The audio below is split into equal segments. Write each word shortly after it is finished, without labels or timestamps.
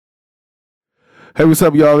Hey, what's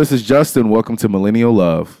up, y'all? This is Justin. Welcome to Millennial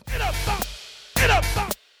Love. Get up, get up,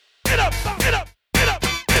 get up, get up, get up,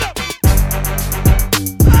 get up.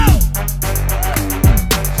 Oh!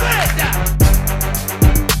 Spread that.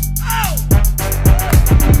 Oh!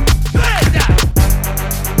 Spread that.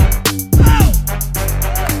 Oh!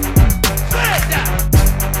 Spread that.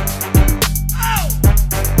 Oh!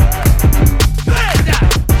 Spread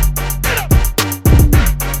that. Get up. Get up.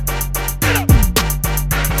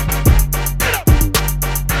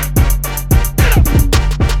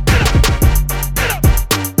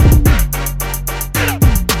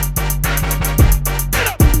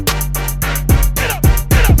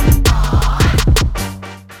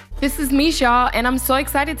 This is Mish, y'all, and I'm so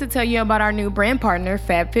excited to tell you about our new brand partner,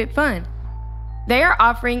 FabFitFun. They are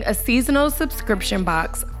offering a seasonal subscription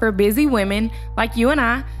box for busy women like you and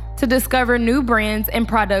I to discover new brands and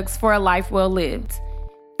products for a life well lived.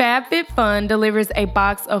 FabFitFun delivers a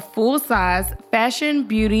box of full-size fashion,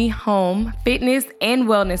 beauty, home, fitness, and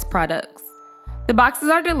wellness products. The boxes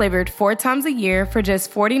are delivered 4 times a year for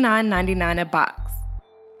just $49.99 a box.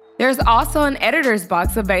 There's also an editor's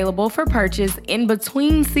box available for purchase in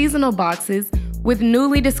between seasonal boxes with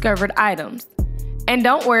newly discovered items. And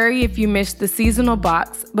don't worry if you missed the seasonal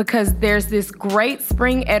box, because there's this great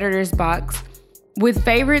spring editor's box with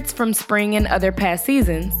favorites from spring and other past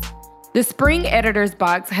seasons. The spring editor's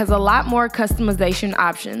box has a lot more customization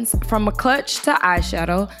options, from a clutch to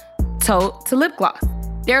eyeshadow, tote to lip gloss.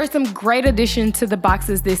 There are some great additions to the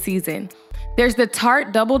boxes this season. There's the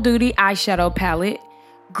Tarte Double Duty Eyeshadow Palette,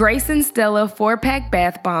 Grace and Stella 4-pack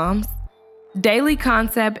bath bombs, Daily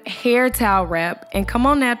Concept hair towel wrap, and come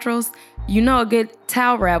on naturals, you know a good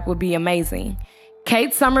towel wrap would be amazing.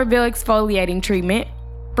 Kate Somerville exfoliating treatment,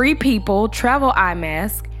 Free People travel eye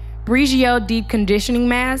mask, Briogeo deep conditioning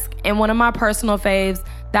mask, and one of my personal faves,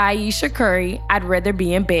 the Aisha Curry I'd Rather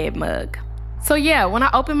Be in Bed mug. So yeah, when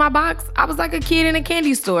I opened my box, I was like a kid in a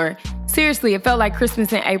candy store. Seriously, it felt like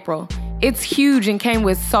Christmas in April. It's huge and came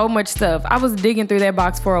with so much stuff. I was digging through that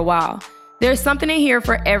box for a while. There's something in here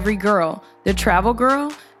for every girl. The travel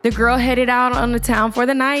girl, the girl headed out on the town for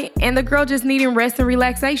the night, and the girl just needing rest and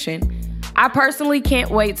relaxation. I personally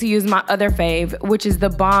can't wait to use my other fave, which is the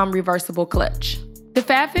Bomb Reversible Clutch. The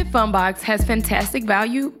FabFitFun box has fantastic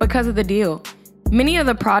value because of the deal. Many of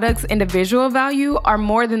the products' individual value are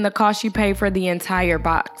more than the cost you pay for the entire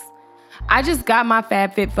box. I just got my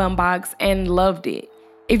FabFitFun box and loved it.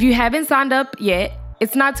 If you haven't signed up yet,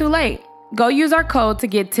 it's not too late. Go use our code to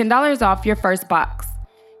get $10 off your first box.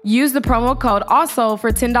 Use the promo code ALSO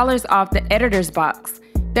for $10 off the editor's box.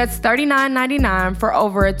 That's $39.99 for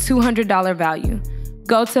over a $200 value.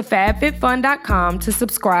 Go to fabfitfun.com to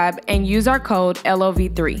subscribe and use our code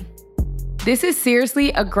LOV3. This is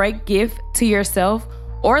seriously a great gift to yourself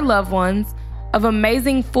or loved ones of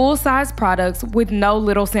amazing full-size products with no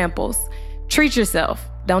little samples. Treat yourself.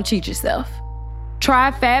 Don't cheat yourself.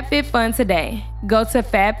 Try FabFitFun today. Go to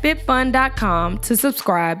fabfitfun.com to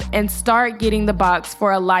subscribe and start getting the box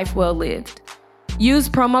for a life well lived. Use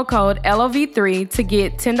promo code LOV3 to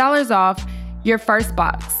get $10 off your first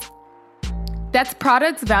box. That's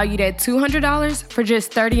products valued at $200 for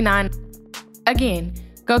just $39. Again,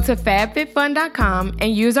 go to fabfitfun.com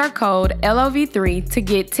and use our code LOV3 to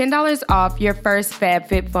get $10 off your first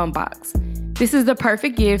FabFitFun box. This is the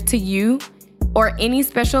perfect gift to you or any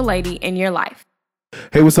special lady in your life.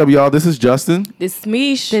 Hey, what's up, y'all? This is Justin. This is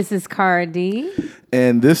Mish. This is Cardi.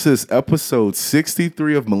 And this is episode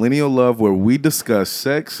 63 of Millennial Love, where we discuss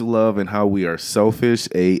sex, love, and how we are selfish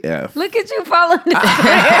AF. Look at you following the script.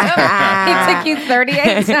 It took you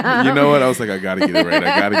 38 times. You know what? I was like, I gotta get it right.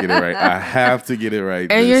 I have to get it right.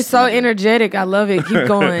 And you're so energetic. I love it. Keep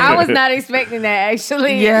going. I was not expecting that,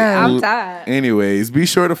 actually. Yeah. I'm tired. Anyways, be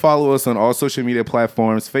sure to follow us on all social media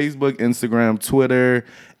platforms: Facebook, Instagram, Twitter,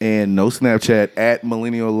 and no Snapchat at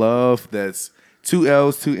Millennial Love. That's 2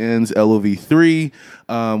 L's, 2 N's, LOV3.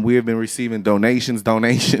 We have been receiving donations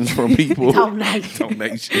from people.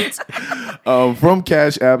 Donations. From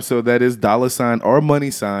Cash App. So that is $ or money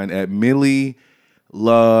sign at Millie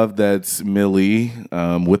Love. That's Millie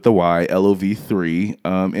with the Y, LOV3.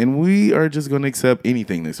 And we are just going to accept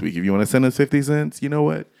anything this week. If you want to send us 50 cents, you know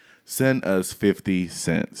what? Send us 50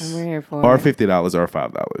 cents. And we're here for or it. $50 or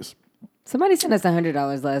 $5. Somebody sent us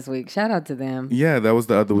 $100 last week. Shout out to them. Yeah, that was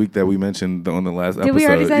the other week that we mentioned on the last episode. Did we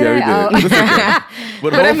already say that? that?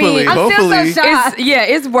 We did. But I mean, I'm still so shocked.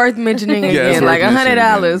 It's worth mentioning Yeah, again. it's Like worth mentioning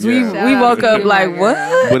 $100. again. We Yeah. woke up you, like, my what?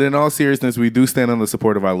 girl. But in all seriousness, we do stand on the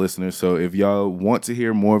support of our listeners. So if y'all want to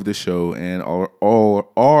hear more of the show, and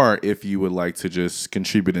or if you would like to just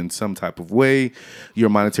contribute in some type of way, your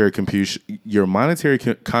monetary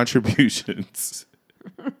contributions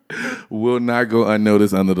will not go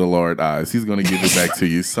unnoticed under the Lord's eyes. He's going to give it back to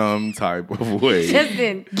you some type of way.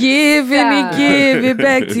 Justin, Give and give it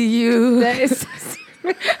back to you. that is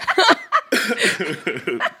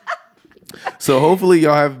So hopefully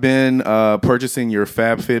y'all have been purchasing your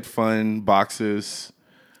FabFitFun boxes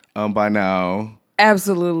by now.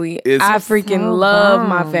 Absolutely. It's I freaking so love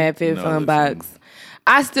my bomb. FabFitFun listen. box.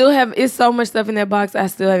 I still have, it's so much stuff in that box. I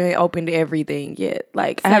still haven't opened everything yet.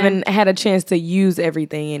 Like, I haven't had a chance to use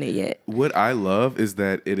everything in it yet. What I love is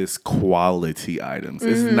that it is quality items.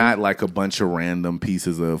 It's not like a bunch of random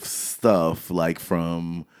pieces of stuff like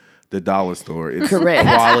from the dollar store. It's Correct.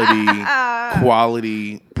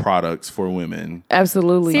 quality products for women.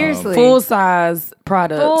 Absolutely. Seriously. Full size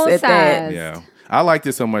products Full at that. size. Yeah. I liked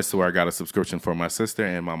it so much to where I got a subscription for my sister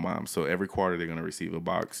and my mom. So every quarter they're going to receive a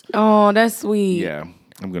box. Oh, that's sweet. Yeah.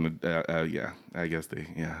 I'm going to, yeah. I guess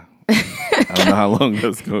yeah. I don't know how long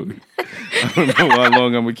that's going to I don't know how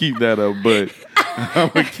long I'm going to keep that up, but I'm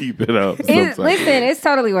going to keep it up. Listen, it's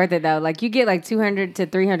totally worth it though. Like you get like $200 to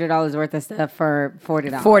 $300 worth of stuff for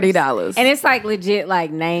 $40. $40. And it's like legit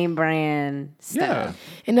like name brand stuff. Yeah.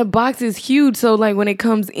 And the box is huge. So, like, when it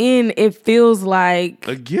comes in, it feels like,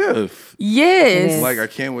 A gift. yes. is. Like, I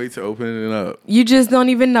can't wait to open it up. You just don't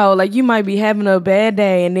even know. Like, you might be having a bad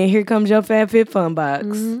day, and then here comes your FabFitFun box.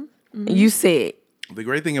 You said, The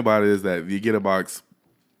great thing about it is that you get a box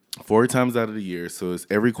 4 times out of the year, so it's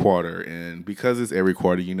every quarter. And because it's every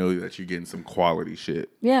quarter, you know that you're getting some quality shit.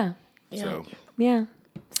 Yeah. So, Yeah.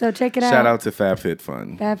 So check it shout out. out to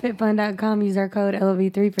FabFitFun. FabFitFun.com. Use our code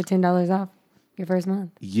LOV3 for $10 off your first month.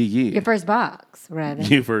 Yeah. Your first box, rather.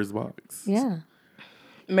 Your first box. Yeah.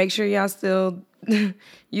 make sure y'all still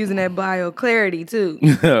using that BioClarity, too.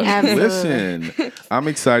 Listen, I'm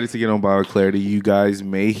excited to get on BioClarity. You guys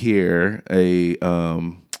may hear a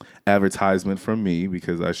advertisement from me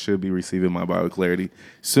because I should be receiving my BioClarity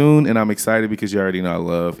soon, and I'm excited because you already know I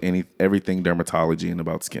love everything dermatology and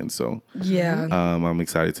about skin. So Yeah. I'm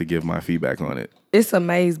excited to give my feedback on it. It's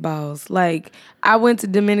amazeballs. Like, I went to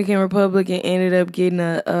Dominican Republic and ended up getting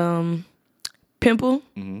a pimple.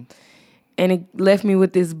 Mm-hmm. And it left me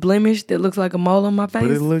with this blemish that looks like a mole on my face.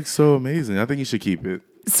 But it looks so amazing. I think you should keep it.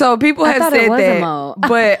 So people have thought it said was a that, mole.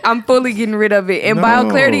 but I'm fully getting rid of it. And No.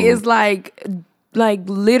 BioClarity is like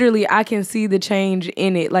literally I can see the change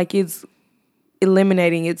in it. Like it's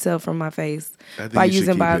eliminating itself from my face I think by you should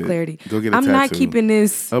using keep it. BioClarity. Go get a I'm not tattoo. keeping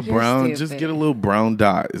this. A brown, stupid. just get a little brown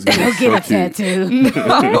dot. It's gonna Go be get so a cute.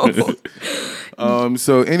 tattoo. No.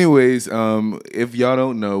 So anyways, if y'all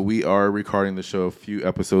don't know, we are recording the show a few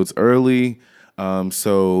episodes early.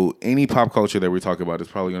 So any pop culture that we talk about is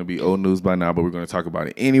probably going to be old news by now, but we're going to talk about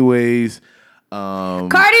it anyways.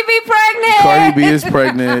 Cardi B pregnant. Cardi B is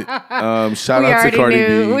pregnant. Shout out to Cardi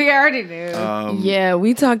B. We already knew. Yeah,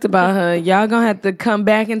 we talked about her. Y'all gonna have to come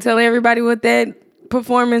back and tell everybody what that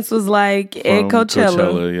performance was like at From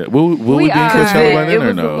Coachella. Yeah. Will we be in are. Coachella by It then or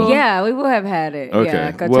was no? before. Yeah, we will have had it. Okay.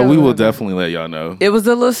 Yeah, Well, we Coachella will will be- definitely let y'all know. It was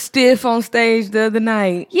a little stiff on stage the other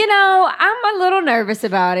night. You know, I'm a little nervous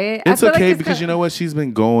about it. I It's feel like okay it's because gonna- you know what? She's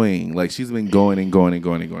been going. Like, she's been going and going and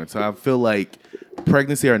going and going. So I feel like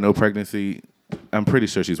pregnancy or no pregnancy, I'm pretty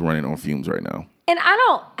sure she's running on fumes right now. And I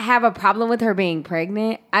don't have a problem with her being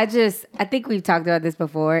pregnant. I think we've talked about this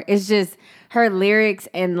before. It's just her lyrics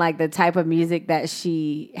and like the type of music that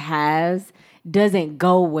she has doesn't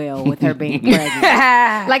go well with her being pregnant.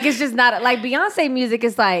 Like it's just not like Beyonce music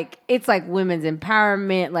is like it's like women's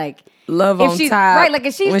empowerment, like Love if on she's top. right, like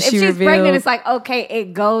if she's when she pregnant, revealed. it's like okay,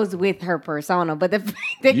 it goes with her persona. But the fact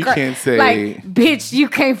that You can't say- like, bitch, you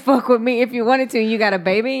can't fuck with me if you wanted to, and you got a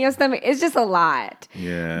baby in your stomach. It's just a lot.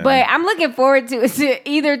 Yeah. But I'm looking forward to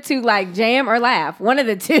either to like jam or laugh. One of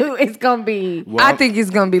the two is gonna be. Well, I think it's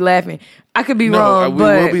gonna be laughing. I could be no, wrong, we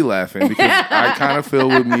but will be laughing because I kind of feel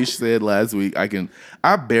what Mish said last week.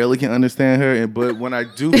 I barely can understand her, but when I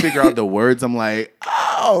do figure out the words, I'm like,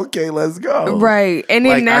 oh, okay, let's go. right. And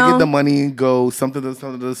then Like now I get the money and go something to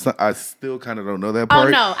something to something. I still kind of don't know that part. Oh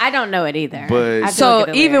no, I don't know it either. But- I have to so look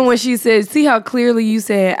at the even lyrics. when she said, see how clearly you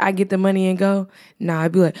said I get the money and go? Nah,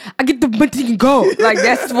 I'd be like, I get the money and go. Like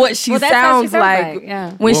that's what she Well, that's how she sounds sounds like like,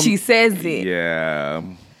 yeah. when Well, she says it. Yeah.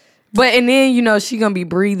 But and then she gonna be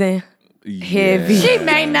breathing heavy. She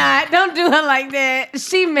may not. Don't do her like that.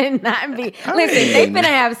 She may not be. Listen, they finna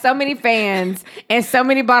have so many fans and so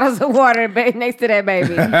many bottles of water next to that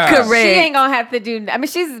baby. Correct. She ain't gonna have to do. I mean,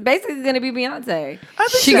 she's basically gonna be Beyonce.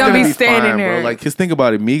 She gonna be standing fine, there. bro. Like, cause think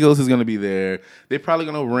about it. Migos is gonna be there. They're probably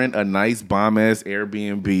gonna rent a nice bomb ass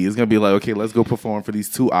Airbnb. It's gonna be like, okay, let's go perform for these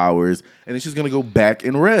 2 hours, and then she's gonna go back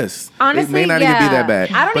and rest. Honestly, it may not even be that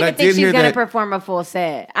bad. I don't But even think did she's hear gonna that- perform a full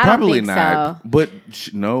set. I Probably don't think not. so. But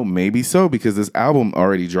no, maybe so because this album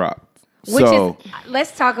already dropped. Which So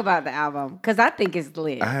let's talk about the album because I think it's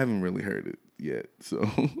lit. I haven't really heard it yet. So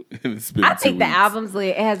it's been I 2 think the weeks. album's lit.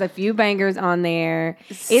 It has a few bangers on there.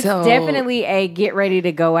 It's So- definitely a get ready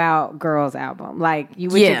to go out girls album. Like you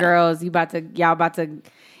with your Yeah. girls,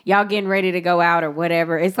 y'all getting ready to go out or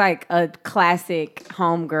whatever. It's like a classic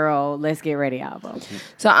homegirl, let's get ready album.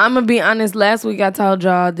 So I'm gonna be honest. Last week I told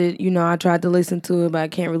y'all that I tried to listen to it, but I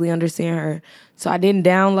can't really understand her. So I didn't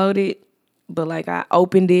download it, but like I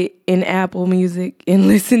opened it in Apple Music and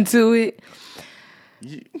listened to it.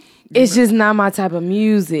 It's just not my type of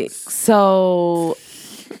music. So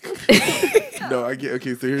No, I get.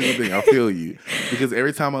 Okay, so here's the thing. I feel you because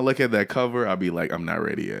every time I look at that cover, I'll be like, I'm not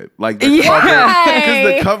ready yet. Like the cover,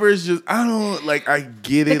 because the cover is just. I don't like. I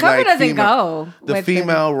get it. The cover like doesn't go The with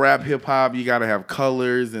female rap hip hop, you gotta have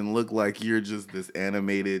colors and look like you're just this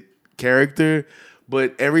animated character.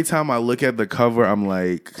 But every time I look at the cover, I'm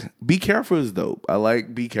like, Be Careful is dope. I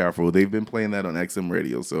like Be Careful. They've been playing that on XM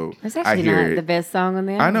Radio, so It's I actually hear not it. the best song on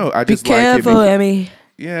there. I know. I be just like careful, it. Emmy.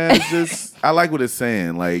 Yeah, it's just I like what it's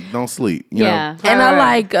saying. Like, don't sleep. You Yeah. know? And I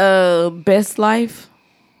Right. like Best Life.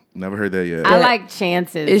 Never heard that yet. I like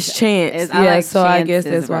Chances. It's Chance. I Yeah, like so I guess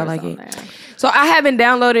Chance's that's why I verse like on it. there. So I haven't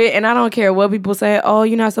downloaded it, and I don't care what people say. Oh,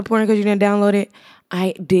 you're not supporting because you didn't download it.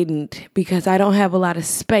 I didn't because I don't have a lot of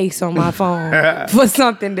space on my phone for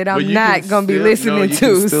something that But I'm you not can gonna be still- listening no, you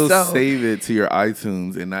to. Can still So, save it to your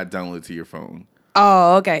iTunes and not download it to your phone.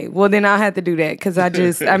 oh, okay. Well, then I'll have to do that because I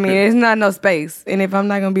mean, it's not no space, and if I'm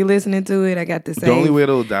not gonna be listening to it, I got to save. The only way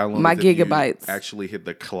it'll download my is if you gigabytes. actually hit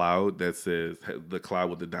the cloud that says the cloud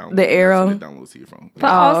with the download. The arrow? That's when it downloads to your phone. But Oh,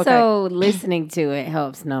 also listening to it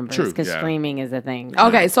helps numbers True, because yeah. streaming is a thing.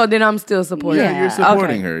 Okay, so then I'm still supporting. Yeah, Yeah. you're supporting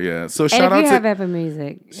Okay. her. Yeah. So And shout if you out have to Apple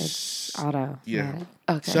Music, it's auto. yeah.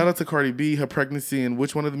 Okay. Shout out to Cardi B, her pregnancy, and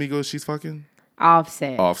which one of the Migos she's fucking?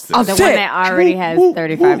 Offset. Offset. The Offset. one that already has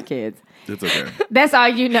 35 kids. It's okay. That's all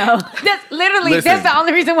you know. That's literally, Listen. that's the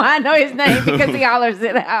only reason why I know his name because he hollers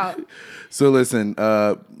it out. So listen,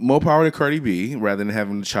 more power to Cardi B. Rather than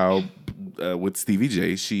having a child with Stevie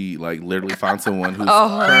J, she like literally found someone who's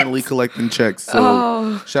currently collecting checks.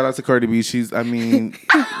 So shout out to Cardi B.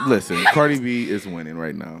 Listen, Cardi B is winning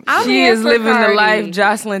right now. I'm She here is for living the Cardi. life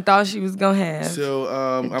Jocelyn thought she was gonna have. So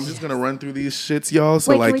I'm just gonna run through these shits, y'all.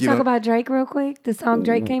 So Wait, like can we you talk know, about Drake real quick? The song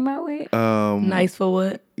Drake came out with? Nice for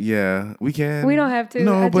what? yeah, we can. We don't have to.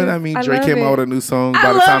 No, but I mean, Drake love came it. out with a new song. I By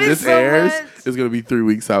the love time it this so airs, much. it's gonna be 3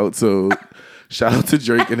 weeks out. So shout out to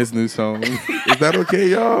Drake and his new song. Is that okay,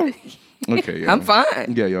 y'all? Okay, yeah. I'm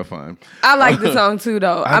fine. Yeah, y'all fine. I like the song too,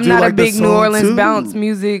 though. I'm do not like a the big New song, Orleans too. bounce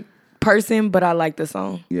music person, but I like the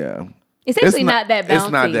song. Yeah. It's actually not that bouncy.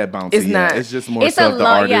 It's not that bouncy. It's yeah. not. It's just more It's so a of the low,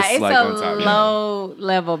 artist yeah, it's like a on top. Yeah. low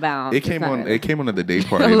level bounce. It came It's on. not- It came on at the day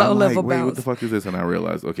party. and Low I'm level like, wait, what bounce. the fuck is this? And I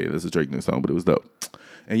realized, okay, this is Drake new song, but it was dope.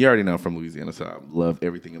 And you already know I'm from Louisiana, so I love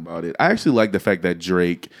everything about it. I actually like the fact that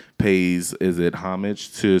Drake pays, is it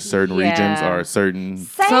homage to certain Yeah. regions or certain.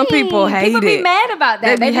 Some people hate People be it. mad about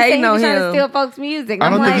that. They be They be saying hating he's on trying to him. steal folks' music. I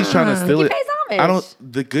don't I'm think like, he's trying to steal he it. pays homage. I don't.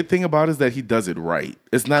 The good thing about it is that he does it right.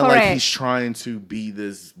 It's not like Correct. he's trying to be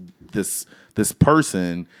this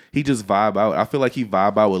person. He just vibe out. I feel like he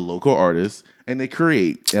vibe out with local artists and they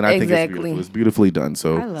create. And I think it's Exactly. beautiful. It's beautifully done.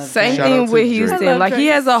 So I love Same Shout out thing to with Drake. Houston. I love Like he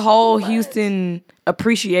Drake has a so whole much. Houston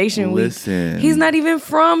appreciation week. Listen. He's not even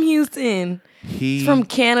from Houston. He's he from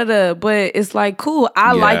Canada, but it's like cool.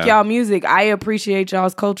 I like Yeah. y'all music. I appreciate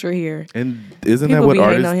y'all's culture here. and isn't that People what be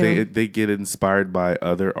hating artists on him. they get inspired by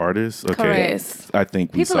other artists? Okay. Correct. I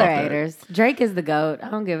think we People saw are that. haters. Drake is the GOAT. I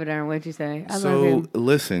don't give a darn what you say. I love So him.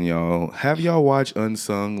 listen, y'all. Have y'all watched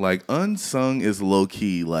Unsung? Like Unsung is low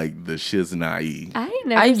key like the Shiznai. I ain't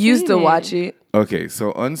never I used to seen watch it. Okay,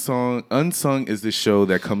 so Unsung is the show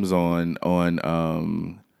that comes on one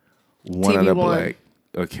TV of the One. black.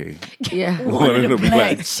 Okay, Yeah. one of the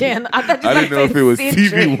black. Channel. I thought you I were didn't know if it was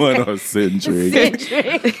TV One or Centric.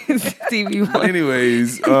 TV One.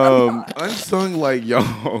 Anyways, Unsung, like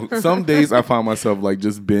y'all, some days I find myself like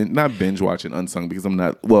just not binge watching Unsung because I'm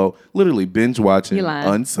not, well, literally binge watching You lying.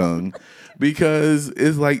 Unsung because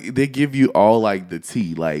it's like they give you all like the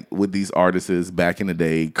tea, like with these artists back in the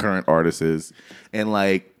day, current artists, and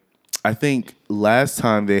like I think last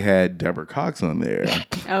time they had Deborah Cox on there.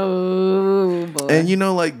 Oh boy. And you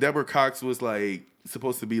know, like Deborah Cox was like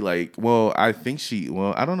supposed to be like, well, I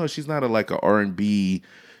don't know, she's not like a R&B.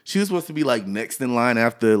 She was supposed to be like next in line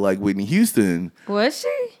after like Whitney Houston. Was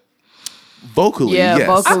she? Vocally, Yeah, yes.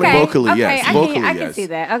 vocally. Okay. Vocally, okay. yes. I Vocally, can, I yes. can see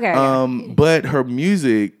that. Okay. But her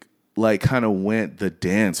music like kind of went the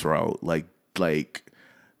dance route. Like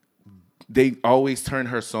they always turn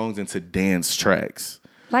her songs into dance tracks.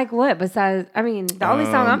 Like what? Besides, I mean, the only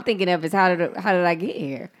song I'm thinking of is How Did I Get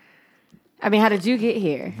Here? I mean, how did you get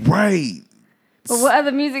here? Right. But what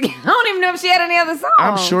other music? I don't even know if she had any other songs.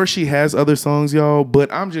 I'm sure she has other songs, y'all,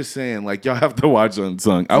 but I'm just saying, like, y'all have to watch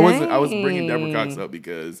Unsung. I was bringing Deborah Cox up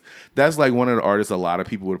because that's like one of the artists a lot of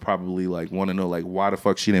people would probably like want to know, like, why the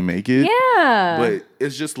fuck she didn't make it. Yeah. But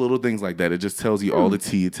it's just little things like that. It just tells you all the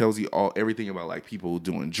tea. It tells you everything about like people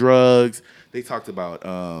doing drugs. They talked about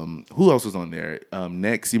who else was on there?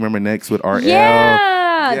 Next, you remember Next with RL?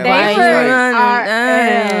 Yeah, Yeah, they like, were.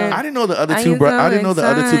 I didn't know the other two. I didn't know the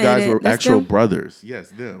other two guys were actual brothers. Yes,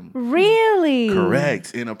 them. Really?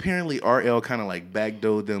 Correct. And apparently RL kind of like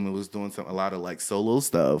backdoored them and was doing a lot of like solo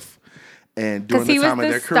stuff. And during the time of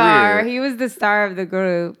their career, he was the star of the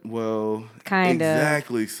group. well, Kind of.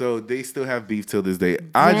 exactly. So they still have beef till this day.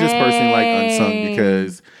 I just personally like Unsung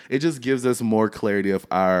because it just gives us more clarity of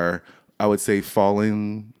our, I would say,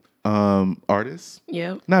 fallen artists.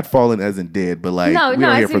 Yeah. Not fallen as in dead, but like we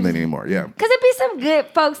don't hear from them anymore. Yeah. Because it be some good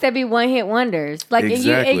folks that be one-hit wonders. Like, and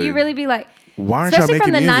Exactly. you really be like, Why aren't y'all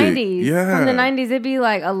especially making from the music? 90s. Yeah. From the 90s, it'd be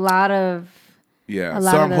like a lot of... Yeah. A So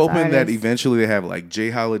lot of I'm those hoping that artists. eventually they have like Jay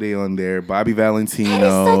Holiday on there, Bobby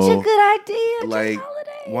Valentino. That is such a good idea, Jay Like,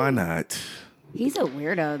 Holiday. why not? He's a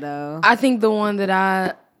weirdo, though. I think the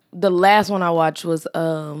last one I watched was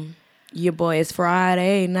Your Boy It's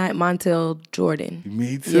Friday Night, Montel Jordan.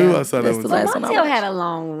 Me too. Yeah, I saw that that's one. the last one I Montel watched. had a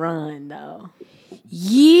long run, though.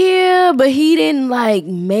 Yeah, but he didn't like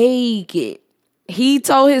make it. He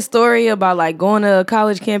told his story about like going to a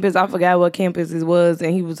college campus. I forgot what campus it was,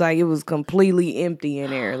 and he was like, it was completely empty in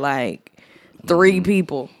there, like 3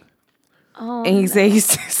 people. Oh, And he said he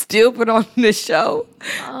still put on the show,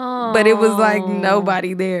 but it was like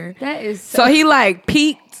nobody there. that is So he like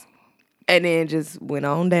peaked and then just went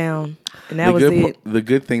on down, and that was it. The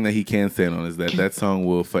good thing that he can stand on is that song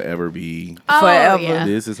will forever be. Forever. yeah.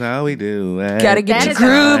 This is how we do it. Gotta get That your is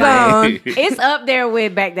groove right. on. It's up there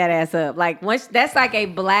with Back That Ass Up. Like, once that's like a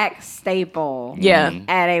black staple. Yeah.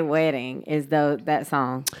 At a wedding is that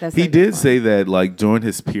song. That's He such a did song. say that like during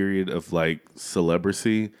his period of like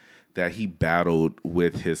celebrity, that he battled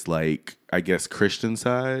with his like I guess Christian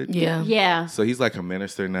side. Yeah. Yeah. So he's like a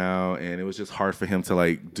minister now, and it was just hard for him to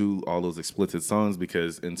like do all those explicit songs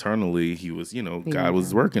because internally he was, God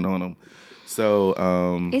was working on him. So,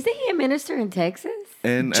 Isn't he a minister in Texas?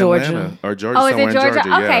 in Georgia. Atlanta or Georgia, Oh, is somewhere it Georgia? in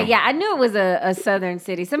Georgia. Okay, yeah. I knew it was a southern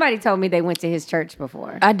city. Somebody told me they went to his church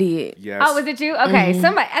before. I did. Yes. Oh, was it you? Okay,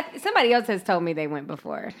 somebody else has told me they went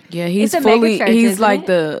before. Yeah, he's It's a mega fully. church, He's isn't like it?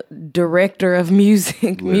 the director of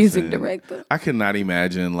music, music Listen, director. I could not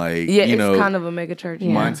imagine like Yeah, it's kind of a mega church. Yeah.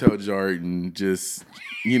 Montel Jordan just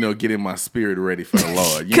getting my spirit ready for the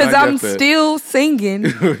Lord. Because I'm still singing.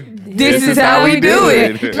 This is how we do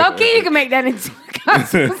it. Low key, you can make that into a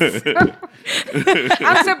gospel song.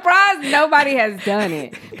 I'm surprised nobody has done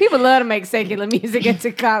it. People love to make secular music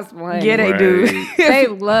into gospel. Honey. Yeah, they do. Right. They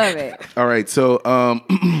love it. All right, so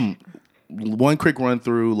one quick run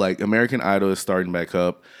through, like American Idol is starting back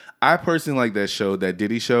up. I personally like that show, that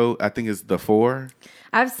Diddy show. I think it's The 4.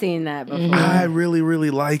 I've seen that before. I really,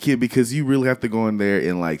 really like it because you really have to go in there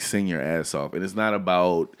and like sing your ass off. And it's not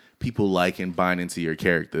about people liking, buying into your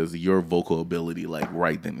characters, your vocal ability, like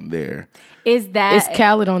right then and there. Is that It's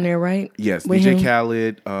Khaled on there, right? Yes, With DJ him?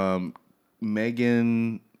 Khaled,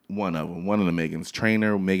 Megan, one of them, one of the Megans,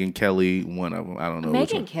 Trainer, Megan Kelly, one of them. I don't know. which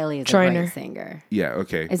Megan one. Kelly is a Trainer. great singer? Yeah,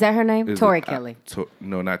 okay. Is that her name? Is Tori it- Kelly.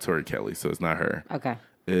 No, not Tori Kelly. So it's not her. Okay.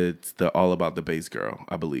 It's the All About the Bass girl,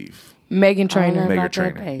 I believe. Megan Trainor. Megan About that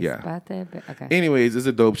Trainor, bass, yeah. about that bass. Okay. Anyways, it's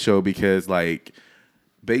a dope show because like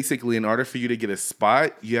basically in order for you to get a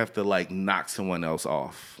spot, you have to like knock someone else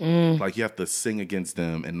off. Like you have to sing against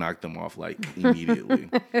them and knock them off like immediately.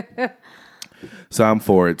 So I'm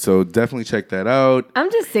for it. So definitely check that out.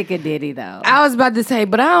 I'm just sick of Diddy though. I was about to say,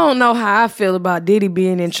 but I don't know how I feel about Diddy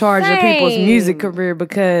being in charge of people's Same. music career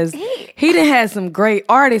because he done had some great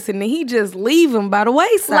artists and then he just leave them by the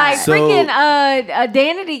wayside. Like So- freaking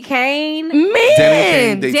Danity Kane.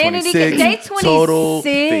 Man, Day Danny 26, Day 26. Total,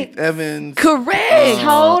 Faith Evans. correct.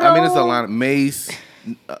 I mean, it's a lot of Mace,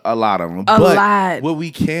 a lot of them. A but lot. What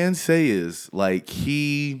we can say is like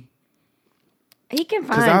He can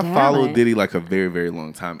find because I followed talent. Diddy like a very, very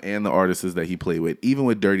long time, and the artists that he played with, even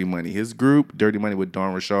with Dirty Money, his group, Dirty Money with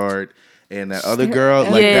Dawn Richard and that other girl,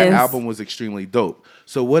 like that Yes. album was extremely dope.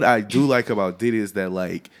 So what I do like about Diddy is that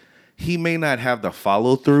like he may not have the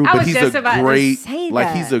follow through, I but was he's just a about to great, say like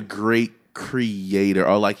that. he's a great creator,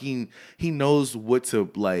 or like he knows what to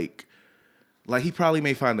like he probably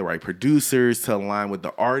may find the right producers to align with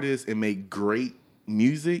the artist and make great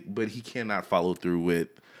music, but he cannot follow through with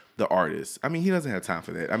the artist. I mean, he doesn't have time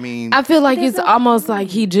for that. I mean, I feel like it's almost like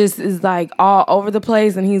he just is like all over the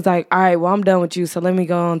place, and he's like, all right, well, I'm done with you, so let me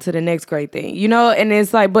go on to the next great thing, you know? And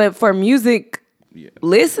it's like, but for music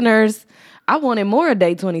listeners, I wanted more of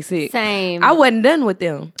Day 26. Same. I wasn't done with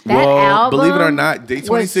them. That album, believe it or not, Day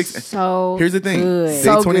 26. was so here's the thing: good. Day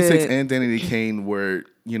So 26 good. and Danity Kane were,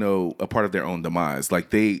 you know, a part of their own demise.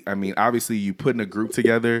 Like I mean, obviously, you putting a group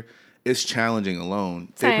together, it's challenging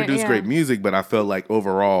alone. They Same, produce yeah. great music, but I felt like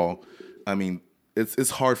overall, I mean, it's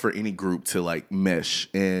hard for any group to like mesh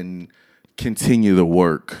and continue the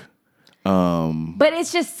work. But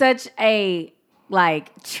it's just such a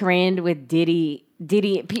like trend with Diddy.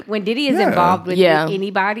 When Diddy is Yeah. involved with Yeah.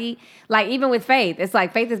 anybody, like even with Faith, it's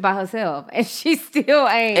like Faith is by herself and she still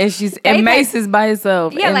ain't. And Faith Mace has- is by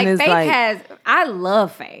himself. Yeah, and like it's Faith has. I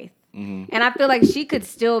love Faith, and I feel like she could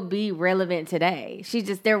still be relevant today.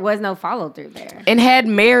 There was no follow through there. And had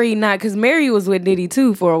Mary not, because Mary was with Diddy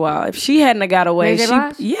too for a while. If she hadn't have got away, Mary J.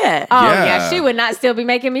 Blige? yeah. Oh Yeah. yeah, she would not still be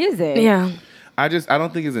making music. Yeah. I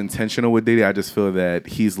don't think it's intentional with Diddy. I just feel that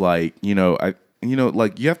he's like,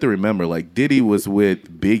 like you have to remember, like Diddy was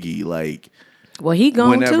with Biggie, like Well, he gone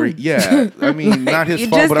whenever, too. yeah. I mean, not his You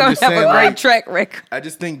fault, just but don't I'm just have saying, a great like, track record. I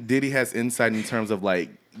just think Diddy has insight in terms of like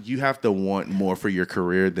you have to want more for your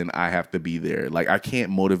career than I have to be there. Like I can't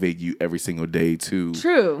motivate you every single day to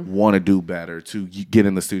True. want to do better, to get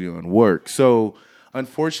in the studio and work. So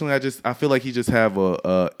unfortunately, I feel like he just have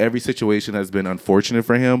every situation has been unfortunate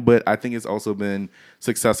for him, but I think it's also been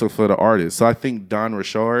successful for the artist. So I think Don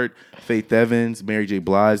Richard, Faith Evans, Mary J.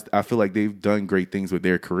 Blige, I feel like they've done great things with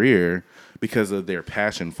their career because of their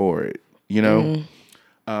passion for it, you know?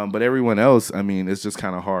 But everyone else, I mean, it's just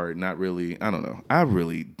kind of hard. Not really. I don't know. I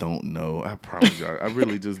really don't know. I promise you. I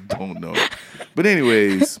really just don't know. But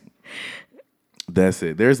anyways, that's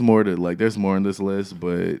it. There's more in this list,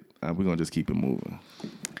 but we're going to just keep it moving.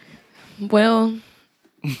 Well,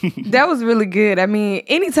 that was really good. I mean,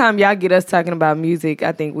 anytime y'all get us talking about music,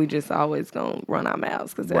 I think we just always gonna run our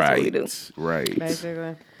mouths because that's what we do. Right.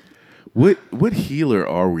 Basically. What healer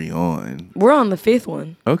are we on? We're on the 5th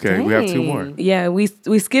one. Okay, we have 2 more. Dang. Yeah, we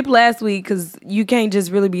skipped last week because you can't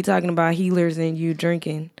just really be talking about healers and you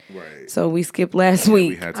drinking. Right. So we skipped last We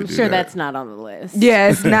week. had to I'm do sure that. that's not on the list. Yeah,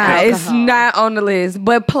 it's not. It's Alcohol. not on the list.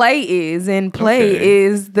 But play is, and play Okay.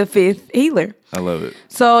 is the 5th healer. I love it.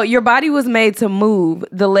 So your body was made to move.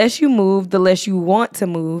 The less you move, the less you want to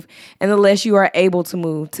move, and the less you are able to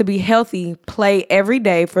move. To be healthy, play every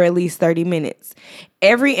day for at least 30 minutes.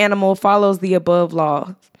 Every animal follows the above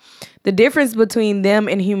laws. The difference between them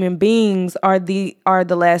and human beings are the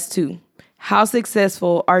last 2. How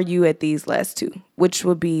successful are you at these last 2? Which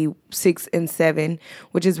would be 6 and 7,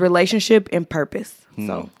 which is relationship and purpose.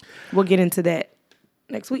 So we'll get into that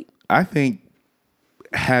next week. I think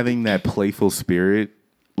having that playful spirit,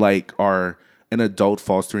 like an adult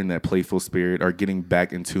fostering that playful spirit or getting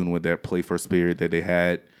back in tune with that playful spirit that they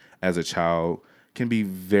had as a child can be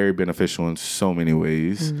very beneficial in so many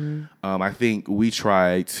ways. I think we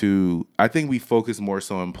focus more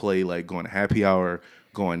so on play, like going to happy hour,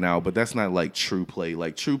 going out, but that's not like true play.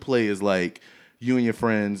 Like true play is like you and your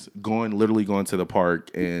friends literally going to the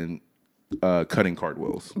park and cutting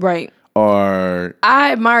cartwheels. Right. Or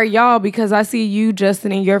I admire y'all because I see you,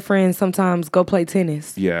 Justin, and your friends sometimes go play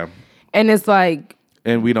tennis. yeah. And it's like,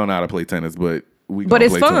 And we don't know how to play tennis, but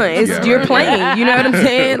it's fun. You're playing. You know what I'm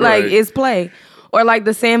saying? Like, Right. it's play. Or like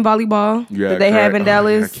the sand volleyball that they have in correct.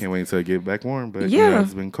 Dallas. I can't wait until it get back warm, but Yeah. yeah,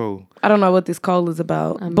 it's been cold. I don't know what this cold is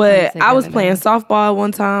about. I'm But sick I of was it playing now. softball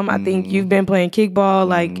one time. I think you've been playing kickball.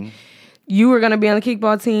 Like, you were going to be on the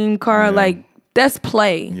kickball team, Cara. Yeah. Like, that's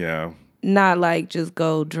play. Yeah. Not like just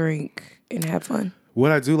go drink and have fun.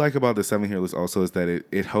 What I do like about the 7 here list also is that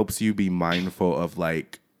it helps you be mindful of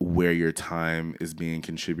like where your time is being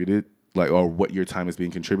contributed, like, or what your time is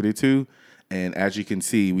being contributed to. And as you can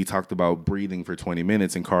see, we talked about breathing for 20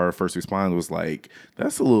 minutes, and Cara first respond was like,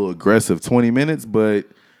 that's a little aggressive, 20 minutes, but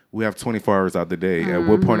we have 24 hours out the day. At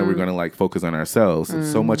what point are we going to like focus on ourselves? And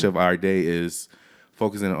so much of our day is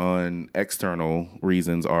focusing on external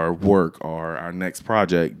reasons, our work or our next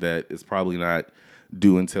project that is probably not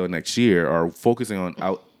due until next year, or focusing on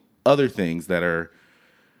other things that are,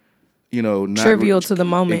 not Trivial to the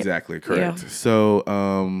moment. Exactly, correct. Yeah. So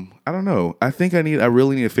I don't know. I think I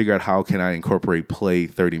really need to figure out how can I incorporate play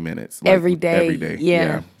 30 minutes like, Every day. Every day.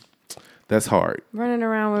 Yeah. That's hard. Running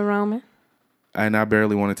around with Roman. And I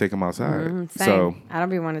barely want to take him outside. Same. So I don't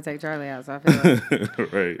be wanting to take Charlie out, so I feel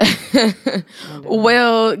like right.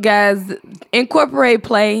 Well, guys, incorporate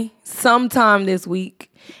play sometime this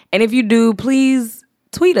week. And if you do, please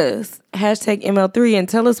tweet us, hashtag ML3, and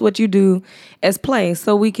tell us what you do as play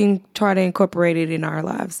so we can try to incorporate it in our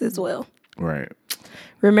lives as well. Right.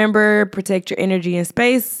 Remember, protect your energy and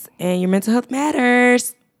space, and your mental health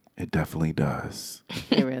matters. It definitely does.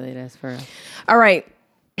 It really does, for real. All right.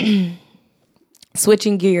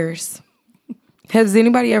 Switching gears. Has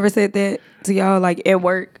anybody ever said that to y'all, like at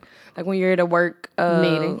work? Like when you're at a work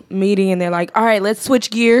meeting and they're like, all right, let's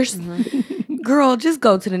switch gears. Girl, just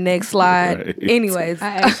go to the next slide. Right. I Anyways.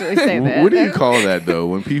 actually say that. What do you call that though?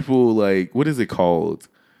 When people like, what is it called?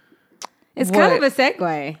 It's kind of a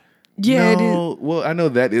segue. Yeah, it is. No, well, I know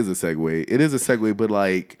that is a segue. It is a segue, but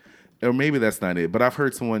like, or maybe that's not it. But I've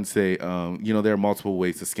heard someone say, there are multiple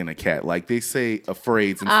ways to skin a cat. Like they say a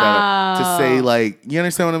phrase instead of to say like, you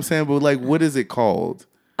understand what I'm saying? But like, what is it called?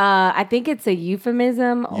 I think it's a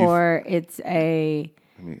euphemism or it's a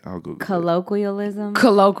I'll go colloquialism.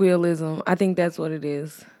 Colloquialism. I think that's what it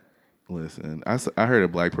is. Listen, I heard a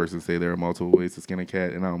black person say there are multiple ways to skin a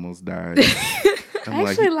cat, and I almost died. I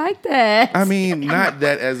actually like that. I mean, not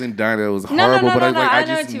that as in dying, that was horrible, but I know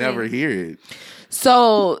just what you never mean. hear it.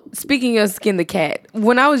 So, speaking of skin the cat,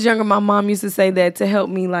 when I was younger, my mom used to say that to help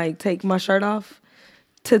me like take my shirt off,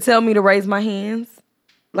 to tell me to raise my hands.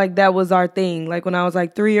 Like that was our thing. Like when I was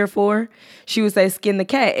like 3 or 4, she would say skin the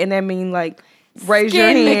cat, and that mean like raise your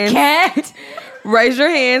hands. The cat. Raise your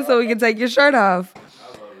hands so we can take your shirt off.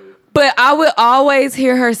 But I would always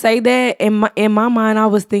hear her say that. In my mind, I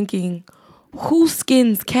was thinking, who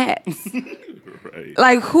skins cats? Right.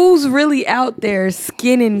 Like, who's really out there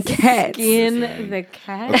skinning cats? Skin the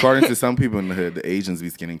cat. According to some people in the hood, the Asians be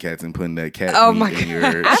skinning cats and putting that cat Oh meat my in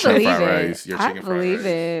your I shrimp believe fried it. rice, your I chicken fried believe rice.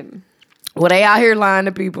 it. Well, they out here lying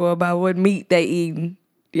to people about what meat they eating.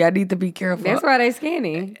 Y'all need to be careful. That's why they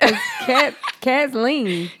skinny. 'Cause cat's lean.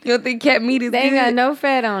 You don't think cat meat is They ain't good? got no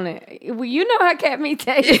fat on it. Well, you know how cat meat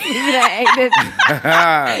tastes. You done ate this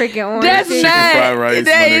freaking orange That's chicken. not. fried rice,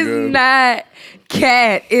 that my is nigga. not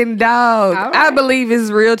cat and dog. All I right. believe it's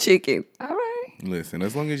real chicken. All right. Listen,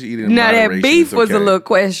 as long as you eat it in Now that moderation, beef it's was a okay. little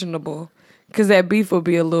questionable, because that beef would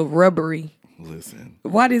be a little rubbery. Listen.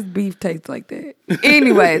 Why does beef taste like that?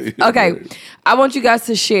 Anyways, okay. I want you guys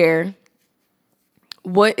to share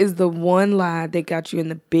what is the one lie that got you in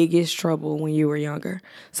the biggest trouble when you were younger.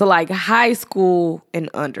 So like high school and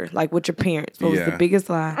under, like with your parents. What was Yeah. the biggest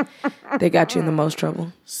lie that got you in the most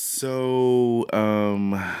trouble? So,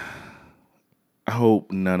 I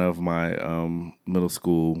hope none of my middle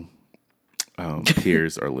school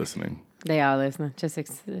peers are listening. They all listening. Just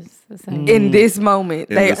the same. In this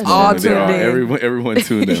moment, In they this all moment, tuned they're in. everyone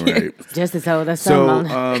tuned in, right? Just as old. That's So,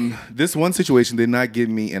 something. this one situation did not get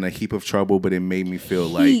me in a heap of trouble, but it made me feel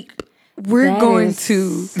like, We're going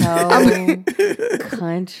to, so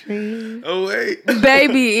country. oh wait,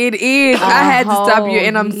 baby, it is. I had to stop you,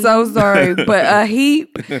 and I'm so sorry. But a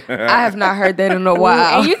heap, I have not heard that in a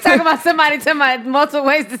while. And you talk about somebody talking about multiple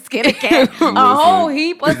ways to skin a cat. A whole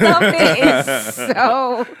heap of something is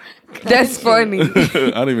so. That's funny. I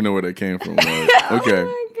don't even know where that came from. But, okay. Oh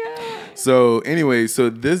my God. So anyway, so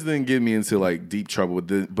this didn't get me into like deep trouble,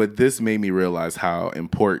 but this made me realize how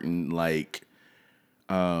important like,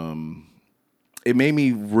 it made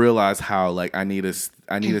me realize how like I need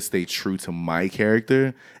to stay true to my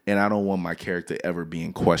character, and I don't want my character ever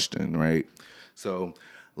being questioned, right? So,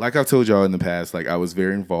 like I've told y'all in the past, like I was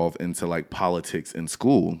very involved into like politics in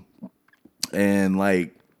school, and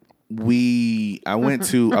like I went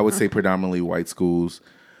to I would say predominantly white schools.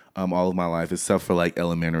 All of my life, except for like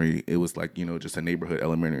elementary, it was like just a neighborhood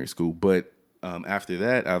elementary school. But after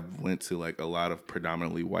that, I went to like a lot of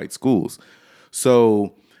predominantly white schools.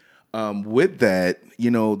 So with that, the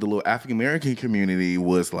little African American community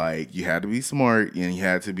was like you had to be smart and you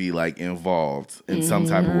had to be like involved in some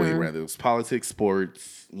type of way, whether it was politics,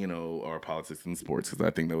 sports, or politics and sports, because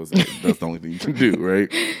I think that's the only thing you can do, right?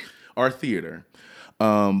 Or theater.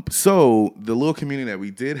 So the little community that we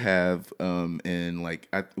did have, and like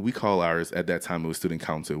we call ours at that time, it was student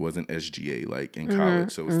council. It wasn't SGA like in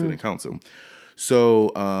college, so it was student council.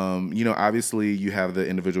 So, obviously you have the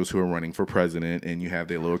individuals who are running for president, and you have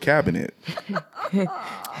their little cabinet.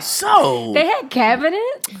 So They had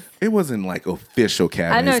cabinets? it wasn't like official what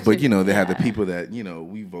cabinets, you but mean, they had the people that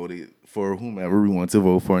we voted for whomever we want to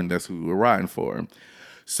vote for, and that's who we were riding for.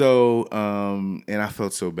 So, and I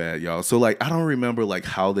felt so bad, y'all. So, like, I don't remember, like,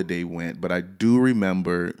 how the day went, but I do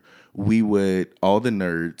remember all the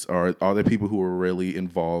nerds or all the people who were really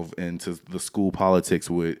involved into the school politics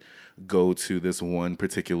would go to this one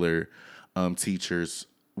particular teacher's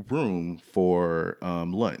room for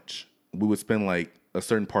lunch. We would spend, like, a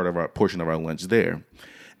certain portion of our lunch there.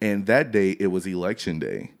 And that day, it was election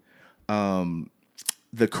day.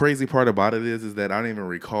 the crazy part about it is that I don't even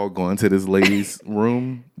recall going to this lady's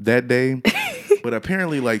room that day. But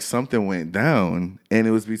apparently, like, something went down, and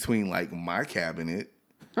it was between, like, my cabinet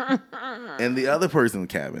and the other person's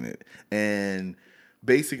cabinet. And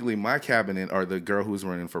basically, my cabinet, or the girl who was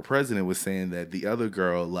running for president, was saying that the other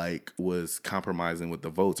girl, like, was compromising with the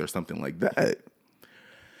votes or something like that.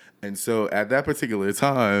 And so at that particular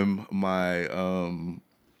time, my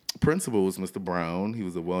principal was Mr. Brown. He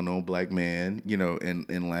was a well-known black man, you know,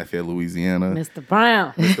 in Lafayette, Louisiana. Mr.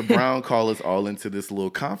 Brown. Mr. Brown called us all into this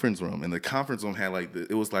little conference room, and the conference room had like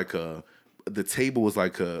it was like the table was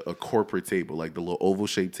like a corporate table, like the little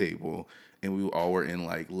oval-shaped table, and we all were in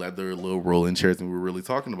like leather little rolling chairs, and we were really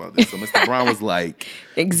talking about this. So Mr. Brown was like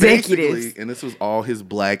executives, basically, and this was all his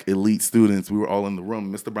black elite students. We were all in the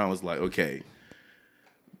room. Mr. Brown was like, okay,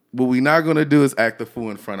 what we're not gonna do is act the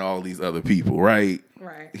fool in front of all these other people, right?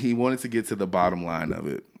 Right. He wanted to get to the bottom line of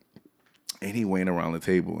it. And he went around the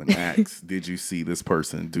table and asked, did you see this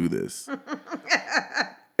person do this?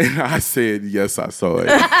 And I said, yes, I saw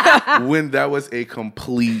it. When that was a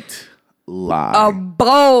complete lie. A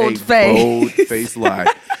bold face lie.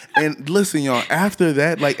 And listen, y'all, after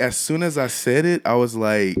that, like, as soon as I said it, I was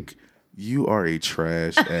like, you are a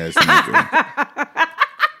trash ass nigga.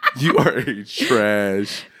 You are a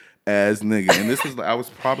trash ass nigga. And this is, I was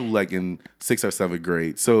probably like in 6th or 7th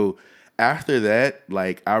grade. So after that,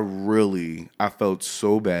 like, I felt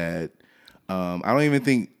so bad. I don't even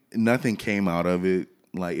think nothing came out of it.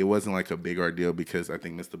 Like, it wasn't like a big ordeal because I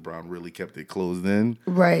think Mr. Brown really kept it closed in.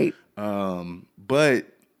 Right. But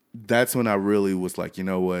that's when I really was like, you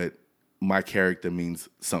know what? My character means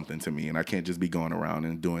something to me, and I can't just be going around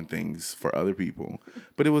and doing things for other people.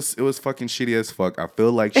 But it was fucking shitty as fuck. I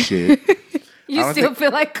feel like shit. You still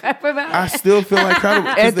feel like crap about it? I still feel like crap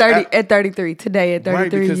about it. At 33, today at 33, right,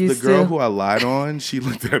 because you the girl still... who I lied on, she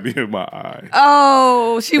looked at me in my eye.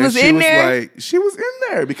 Oh, she was in there? She was in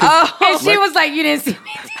there because... And she was like, you didn't see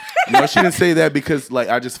me. No, she didn't say that because, like,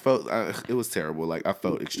 I just felt... it was terrible. Like, I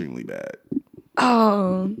felt extremely bad.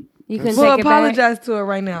 Oh... You couldn't well, take apologize to her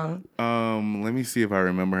right now. Let me see if I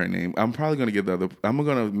remember her name. I'm probably gonna get I'm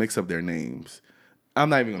gonna mix up their names. I'm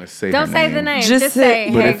not even gonna say. Don't her say name. the name. Just Just say.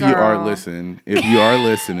 But Hey, if you are girl. listening,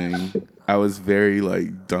 I was very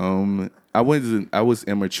like dumb. I was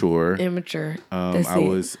immature. Immature. I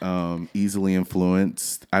was easily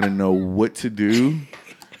influenced. I didn't know what to do.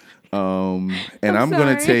 And I'm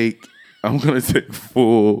gonna take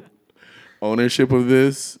full ownership of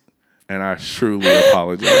this. And I truly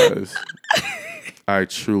apologize. I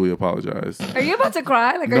truly apologize. Are you about to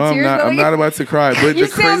cry? Like, No, are I'm tears not. really? I'm not about to cry. But You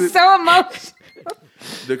sound so emotional.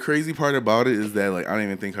 the crazy part about it is that, like, I don't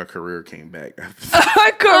even think her career came back.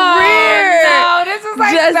 Her career. Oh, no, this is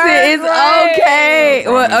like Justin, it's grade. okay. I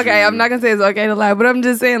Well, promise okay, you. I'm not gonna say it's okay to lie, but I'm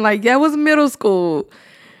just saying, like, that was middle school.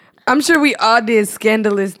 I'm sure we all did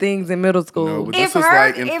scandalous things in middle school. No, but If this was her-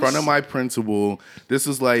 like in if front of sh- my principal. This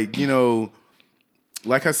was like, you know,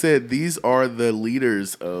 like I said, these are the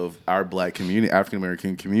leaders of our black community, African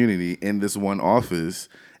American community, in this one office.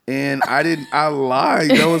 And I lied.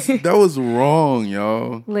 That was wrong,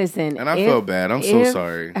 y'all. Listen, And I felt bad. I'm so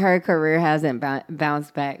sorry. Her career hasn't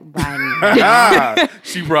bounced back by me.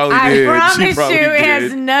 She probably I did. promise She you, probably it did.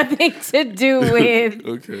 has nothing to do with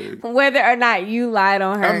Okay. whether or not you lied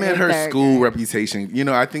on her. I meant in her third school grade. reputation. You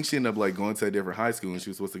know, I think she ended up like going to a different high school, and she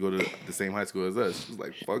was supposed to go to the same high school as us. She was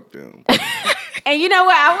like, "Fuck them." And you know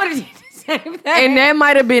what? I would have done the same thing. And that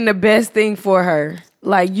might have been the best thing for her.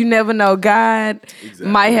 Like, you never know. God Exactly.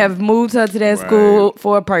 might have moved her to that Right. school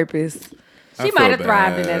for a purpose. I she felt might have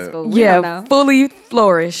thrived in that bad. school. We don't know. Fully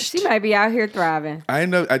flourished. She might be out here thriving. I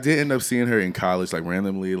did end up seeing her in college, like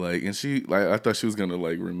randomly, like, and she, like, I thought she was gonna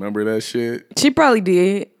like remember that shit. She probably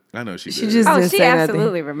did. I know she She did. just- Oh, didn't she say nothing.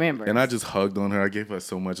 absolutely remembers. And I just hugged on her. I gave her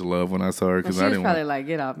so much love when I saw her And because she I was didn't probably want like,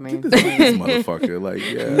 get off me. this motherfucker. Like,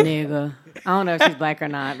 yeah, Nigga. I don't know if she's black or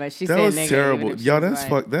not, but she that said was nigga. terrible, even if she y'all. was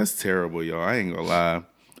white. That's terrible, y'all. I ain't gonna lie.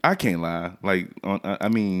 I can't lie. Like, I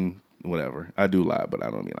mean, whatever. I do lie, but I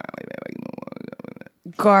don't be lying like that. Like, you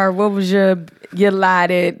know. Gar, what was your lie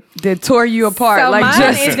that tore you apart? So like, mine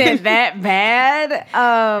just isn't that bad.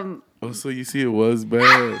 Oh, so you see, it was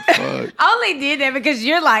bad. Fuck. I only did that because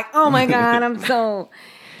you're like, oh my God, I'm so.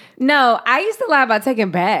 No, I used to lie about taking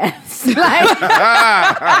baths. Like,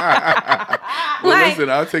 Well, like, listen,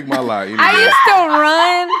 I'll take my lie. Anyway. I used to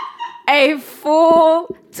run a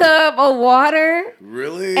full tub of water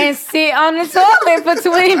Really? and sit on the toilet for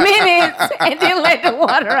 20 minutes and then let the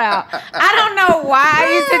water out. I don't know why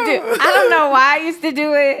I used to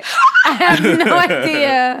do it. I have no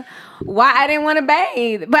idea why I didn't want to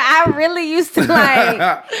bathe. But I really used to like,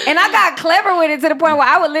 and I got clever with it to the point where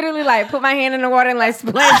I would literally like put my hand in the water and like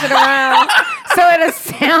splash it around so it'll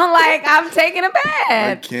sound like I'm taking a bath.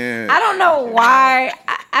 I can't. I don't know why.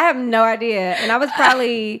 I have no idea. And I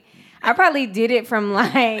probably did it from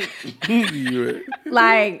like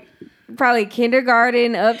probably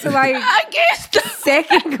kindergarten up to like I guess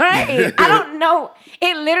second grade. I don't know.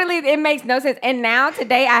 It makes no sense. And now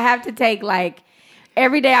today I have to take like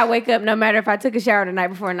every day I wake up, no matter if I took a shower the night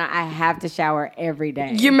before or not, I have to shower every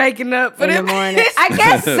day. you're making up for in the them. morning. I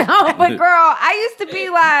guess so. But girl, I used to be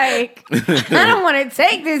like, I don't want to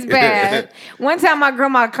take this bath. One time my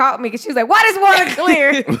grandma caught me because she was like, why this water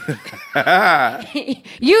clear?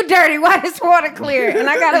 You dirty. Why this water clear? And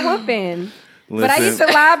I got a whooping. But I used to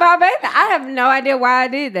lie about bathing. I have no idea why I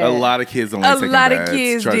did that. A lot of kids only A take lot baths, of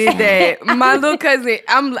kids trust did me. that. My little cousin,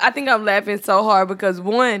 I think I'm laughing so hard because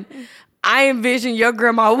one, I envision your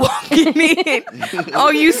grandma walking in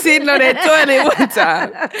on you sitting on that toilet one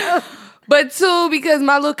time. But two, because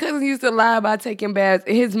my little cousin used to lie about taking baths,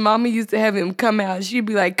 and his mama used to have him come out. She'd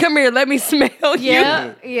be like, "Come here, let me smell you."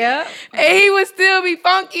 Yeah. And he would still be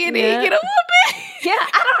funky, and then he'd get a whooping. Yeah,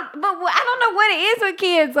 I don't know what it is with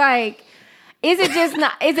kids. Like, is it just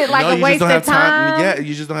not? Is it like No, a you just waste don't of have time? Yeah,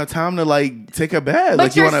 you just don't have time to like take a bath. But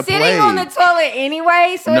like you you're want to sitting play. on the toilet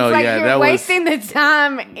anyway, so No, it's like yeah, that you're was- wasting the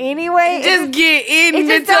time anyway. Just get in it the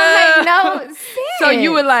just don't make tub. no sense. So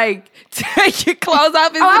you would like take your clothes off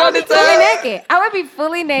and sit I on would the be fully tub? naked. I would be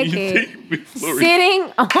fully naked,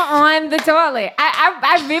 sitting on the toilet.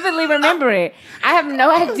 I vividly remember it. I have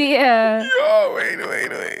no idea. Oh, wait.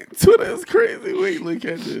 Twitter is crazy. Wait, look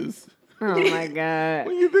at this. Oh my god.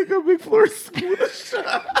 When you think of Big Floor Spoon,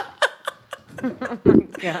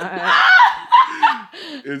 God.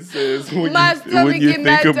 it says when My you stomach think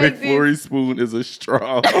cannot of Big take Flory Spoon is a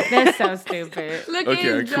straw. That's so stupid. Look Okay,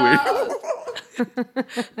 at I Jaws.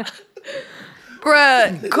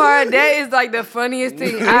 Bruh, Car, that is like the funniest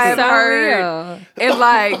thing I've so heard real. in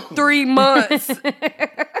like 3 months.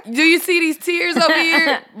 Do you see these tears over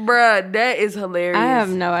here? Bruh, that is hilarious. I have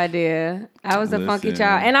no idea. I was a funky Listen.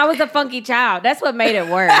 child. And I was a funky child. That's what made it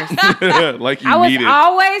worse. Like you I was need it.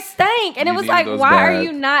 always stank. And You it was needed like, those why are baths.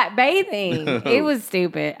 you not bathing? It was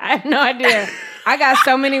stupid. I have no idea. I got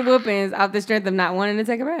so many whoopings off the strength of not wanting to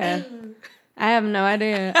take a bath. I have no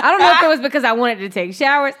idea. I don't know if it was because I wanted to take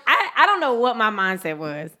showers. I don't know what my mindset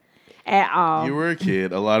was at all. You were a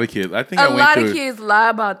kid. A lot of kids. I think a I went lot through of kids lie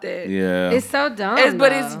about that. Yeah. It's so dumb. But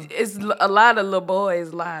though. it's a lot of little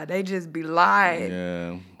boys lie. They just be lying.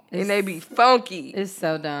 Yeah. And they be funky. It's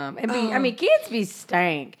so dumb. I mean, kids be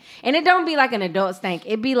stank, and it don't be like an adult stank.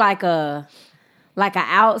 It be like a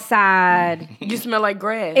outside. You smell like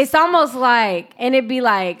grass. It's almost like, and it be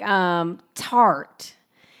like tart.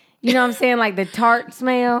 You know what I'm saying? Like the tart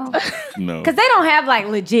smell. No. Because they don't have like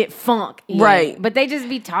legit funk, in it, Right. But they just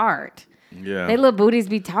be tart. Yeah. They little booties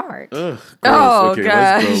be tart. Ugh, gross. Oh, Okay,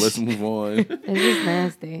 gosh. let's move on. It's just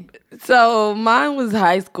nasty. So mine was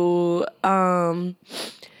high school. So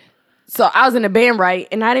I was in a band, right?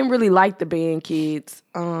 And I didn't really like the band kids.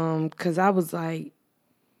 Cause I was like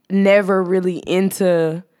never really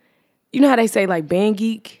into, you know how they say like band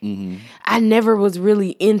geek? Mm-hmm. I never was really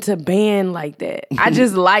into band like that. I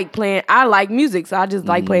just like playing, I like music, so I just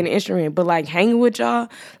like playing the instrument. But like hanging with y'all,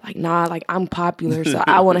 like nah, like I'm popular, so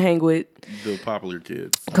I wanna hang with The popular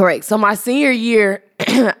kids. Correct. So my senior year,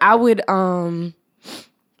 I would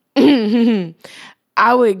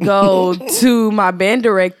I would go to my band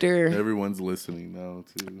director Everyone's listening now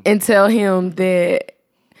too. and tell him that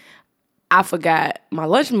I forgot my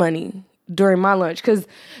lunch money during my lunch, because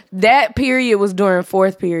that period was during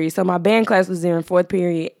fourth period. So my band class was during fourth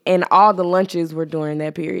period, and all the lunches were during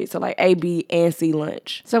that period. So like A, B, and C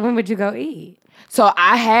lunch. So when would you go eat? So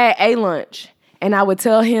I had a lunch, and I would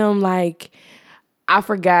tell him like, I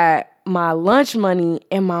forgot my lunch money,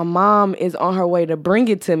 and my mom is on her way to bring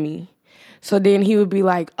it to me. So then he would be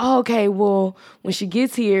like, oh, okay, well, when she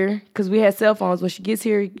gets here, because we had cell phones, when she gets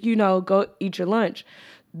here, you know, go eat your lunch.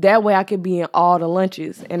 That way I could be in all the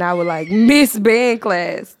lunches. And I would like miss band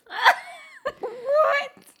class.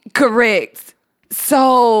 What? Correct.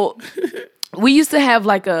 So we used to have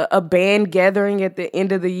like a band gathering at the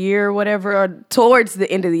end of the year or whatever, or towards the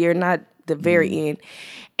end of the year, not the very end.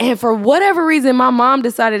 And for whatever reason, my mom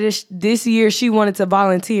decided this year she wanted to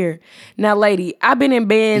volunteer. Now, lady, I've been in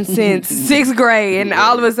band since 6th grade, and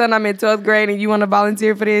all of a sudden I'm in 12th grade, and you want to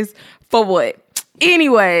volunteer for this? For what?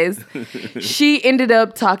 Anyways, she ended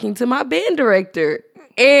up talking to my band director.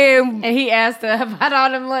 And And he asked her about all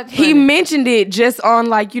them lunch he money. mentioned it just on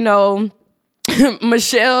like, you know,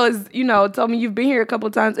 Michelle is, told me you've been here a couple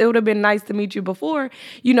of times. It would have been nice to meet you before,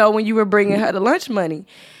 when you were bringing her the lunch money.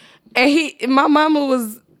 And my mama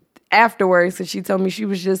was afterwards, and she told me, she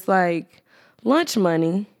was just like, lunch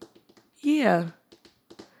money? Yeah.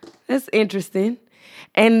 That's interesting.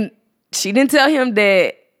 And she didn't tell him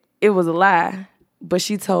that it was a lie, but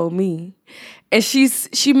she told me. And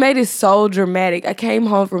she made it so dramatic. I came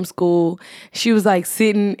home from school. She was like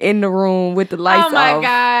sitting in the room with the lights off. Oh my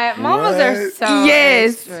God. Mamas are so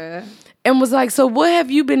extra. And was like, so what have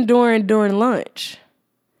you been doing during lunch?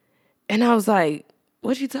 And I was like,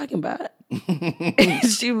 what are you talking about? And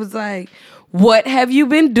she was like, what have you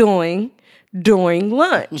been doing during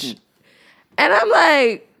lunch? And I'm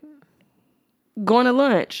like, going to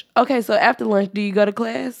lunch. Okay, so after lunch, do you go to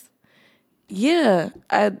class? Yeah.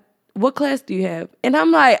 What class do you have? And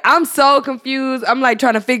I'm like, I'm so confused. I'm like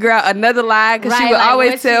trying to figure out another lie because she would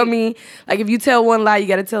always tell me, like, if you tell one lie, you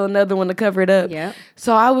got to tell another one to cover it up. Yeah.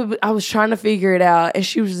 So I was trying to figure it out, and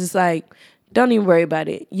she was just like, don't even worry about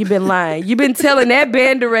it. You've been lying. You've been telling that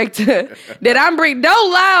band director that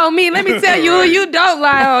don't lie on me. Let me tell you who you don't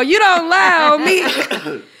lie on. You don't lie on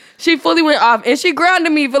me. She fully went off, and she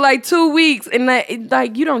grounded me for like 2 weeks. And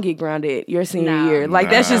like you don't get grounded your senior year.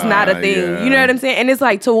 Like that's just not a thing. Yeah. You know what I'm saying? And it's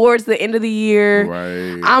like towards the end of the year,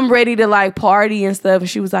 Right. I'm ready to like party and stuff. And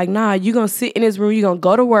she was like, nah, you gonna sit in this room. You gonna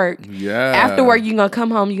go to work. Yeah. After work, you gonna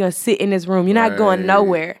come home. You gonna sit in this room. You're not going Right.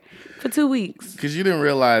 nowhere for 2 weeks. Because you didn't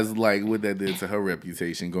realize like what that did to her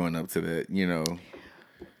reputation going up to that,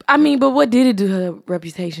 I mean, but what did it do to her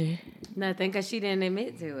reputation? Nothing, because she didn't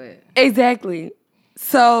admit to it. Exactly.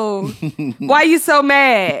 So why you so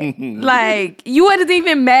mad? Like you wasn't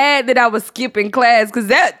even mad that I was skipping class, because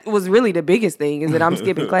that was really the biggest thing, is that I'm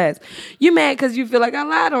skipping class. You mad because you feel like I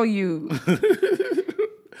lied on you.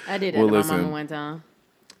 I did that Well, to my listen. mama one time.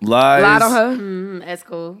 Lies. Lied on her? At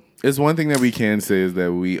school. It's one thing that we can say is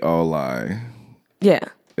that we all lie. Yeah.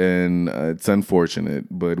 And it's unfortunate,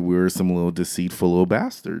 but we're some little deceitful little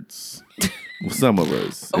bastards. Well, some of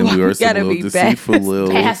us. And we are some Gotta little be deceitful little...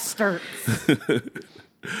 Bastards.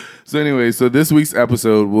 So anyway, so this week's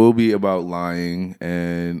episode will be about lying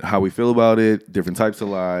and how we feel about it, different types of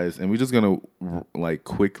lies, and we're just going to like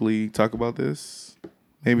quickly talk about this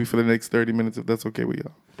maybe for the next 30 minutes if that's okay with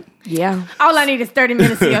y'all. Yeah. All I need is 30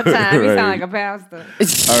 minutes of your time. You Right. sound like a pastor.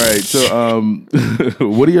 All right, so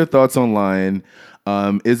what are your thoughts on lying?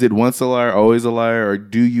 Is it once a liar, always a liar, or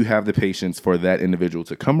do you have the patience for that individual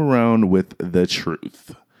to come around with the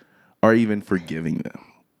truth or even forgiving them?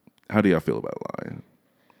 How do y'all feel about lying?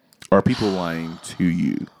 Are people lying to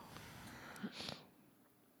you?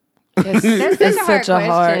 That's It's such a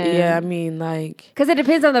hard, question. yeah, I mean, like, Because it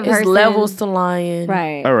depends on the it's person. levels to lying.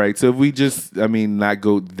 Right. All right, so if we just, not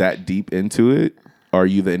go that deep into it, are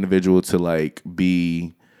you the individual to like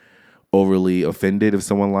be overly offended if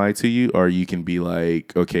someone lied to you, or you can be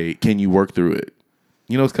like, okay, can you work through it?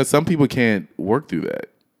 Because some people can't work through that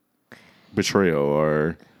betrayal,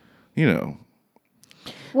 or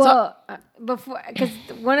Well, before, because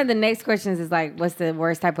one of the next questions is like, what's the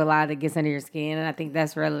worst type of lie that gets under your skin? And I think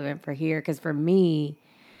that's relevant for here. Because for me,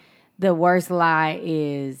 the worst lie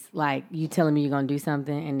is like you telling me you're gonna do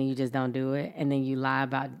something and then you just don't do it, and then you lie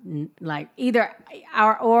about like either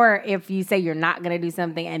or if you say you're not gonna do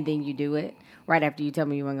something and then you do it right after you tell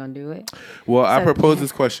me you weren't gonna do it. Well, I propose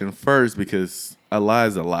this question first because a lie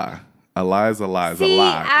is a lie. A lie is a lie is a See,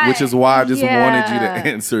 lie, which is why I just wanted you to yeah.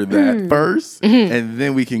 answer that first, and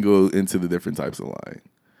then we can go into the different types of lying.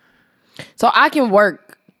 So I can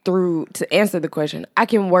work through, to answer the question, I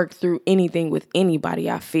can work through anything with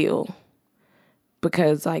anybody, I feel.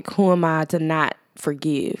 Because, like, who am I to not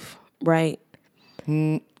forgive, right?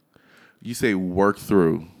 You say work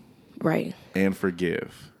through Right, and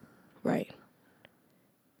forgive. right.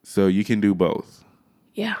 So you can do both.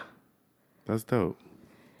 Yeah. That's dope.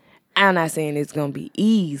 I'm not saying it's going to be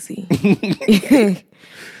easy.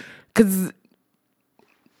 Because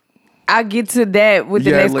I'll get to that with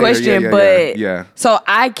the Yeah, next later. question. Yeah, but yeah. So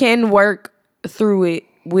I can work through it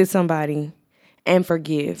with somebody and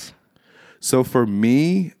forgive. So for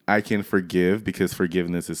me, I can forgive because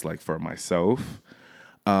forgiveness is like for myself.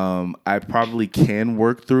 I probably can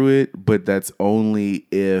work through it, but that's only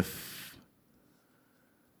if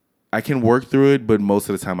I can work through it, but most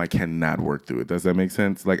of the time I cannot work through it. Does that make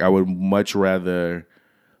sense? Like I would much rather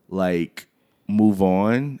like move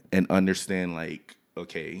on and understand like,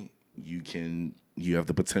 okay, you have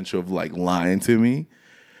the potential of like lying to me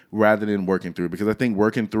rather than working through it. Because I think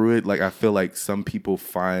working through it, like I feel like some people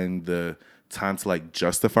find the time to like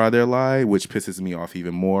justify their lie, which pisses me off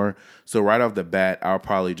even more. So right off the bat, I'll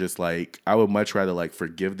probably just like, I would much rather like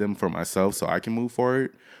forgive them for myself so I can move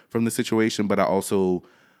forward from the situation. But I also,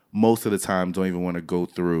 most of the time, don't even want to go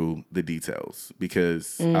through the details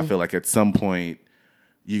because I feel like at some point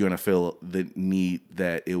you're going to feel the need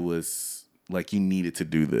that it was like you needed to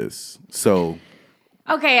do this. So.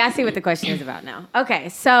 Okay, I see what the question is about now. Okay,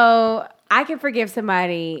 so I can forgive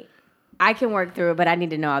somebody. I can work through it, but I need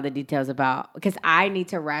to know all the details about, because I need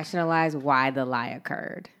to rationalize why the lie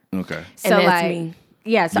occurred. Okay. So And that's like, me.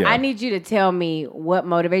 yeah. So Yeah. I need you to tell me what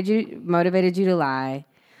motivated you to lie,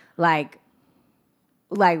 like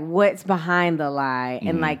what's behind the lie,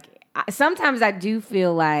 and like sometimes I do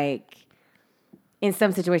feel like in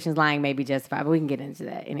some situations lying may be justified, but we can get into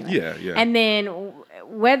that anyway. Yeah, yeah. And then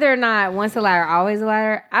whether or not once a liar, always a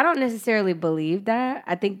liar, I don't necessarily believe that.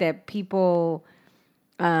 I think that people,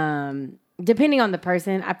 depending on the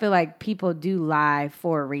person, I feel like people do lie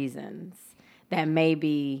for reasons that may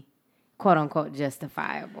be quote unquote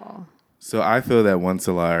justifiable. So I feel that once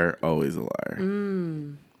a liar, always a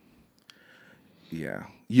liar. Yeah.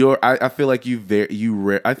 I feel like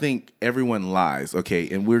I think everyone lies. Okay.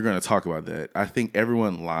 And we're going to talk about that. I think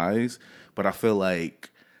everyone lies, but I feel like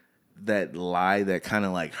that lie that kind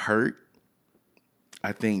of like hurt,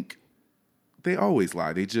 I think they always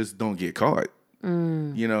lie. They just don't get caught.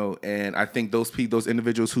 You know, and I think those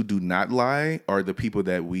individuals who do not lie are the people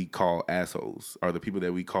that we call assholes, are the people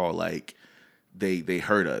that we call like they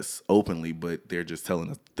hurt us openly, but they're just telling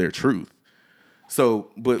us their truth.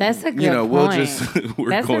 So, but That's a good you know, point. we'll just we're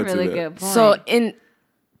That's going a really to that. good point. So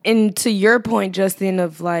in to your point, Justin,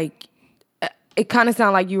 of like, it kind of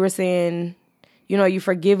sounded like you were saying, you know, you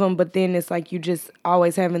forgive them, but then it's like you just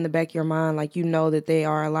always have in the back of your mind, like, you know that they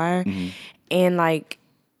are a liar. And like,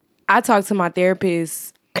 I talked to my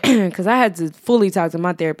therapist because I had to fully talk to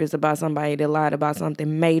my therapist about somebody that lied about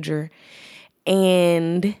something major.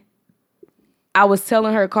 And I was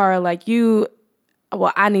telling her, Cara, like,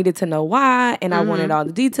 I needed to know why, and I wanted all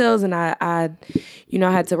the details, and I you know,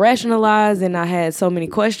 I had to rationalize, and I had so many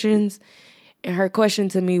questions. And her question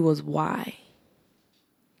to me was, why?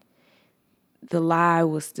 The lie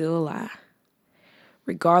was still a lie,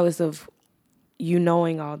 regardless of you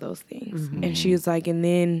knowing all those things. And she was like, and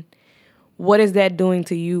then what is that doing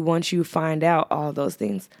to you once you find out all those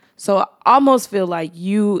things? So I almost feel like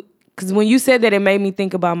because when you said that, it made me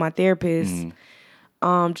think about my therapist,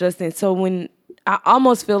 Justin. So when I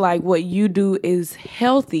almost feel like what you do is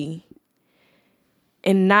healthy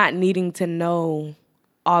and not needing to know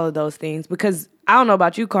all of those things. Because I don't know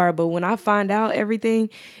about you, Cara, but when I find out everything,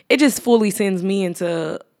 it just fully sends me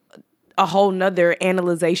into a whole nother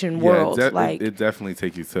analyzation world. It definitely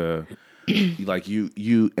takes you to like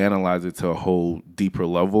you analyze it to a whole deeper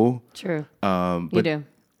level. True. But, you do.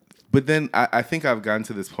 But then I think I've gotten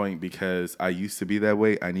to this point because I used to be that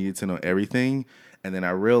way. I needed to know everything. And then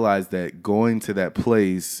I realized that going to that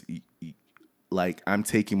place, like, I'm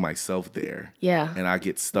taking myself there. Yeah. And I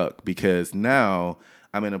get stuck because now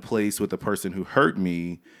I'm in a place with the person who hurt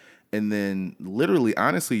me. And then literally,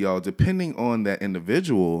 honestly, y'all, depending on that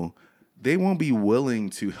individual, they won't be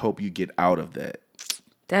willing to help you get out of that.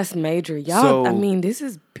 That's major. Y'all, So- I mean, this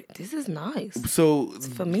is nice. So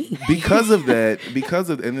For me. because of that,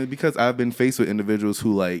 because I've been faced with individuals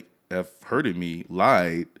who like have hurted me,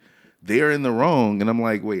 lied, they are in the wrong, and I'm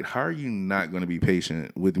like, wait, how are you not going to be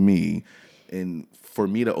patient with me and for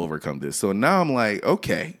me to overcome this? So now I'm like,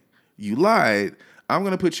 okay, you lied. I'm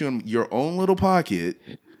going to put you in your own little pocket,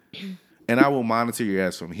 and I will monitor your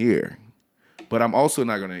ass from here. But I'm also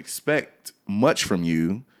not going to expect much from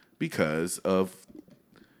you because of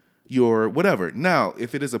your whatever. Now,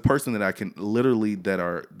 if it is a person that I can literally that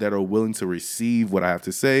are willing to receive what I have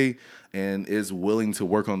to say and is willing to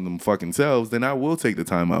work on them fucking selves, then I will take the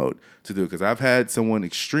time out to do it. Because I've had someone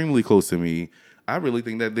extremely close to me. I really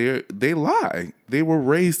think that they lie. They were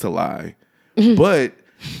raised to lie. But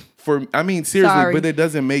seriously, Sorry. but it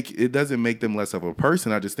doesn't make them less of a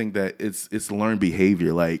person. I just think that it's learned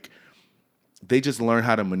behavior. Like, they just learn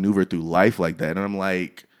how to maneuver through life like that. And I'm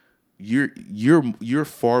like, you're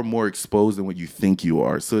far more exposed than what you think you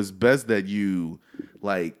are. So it's best that you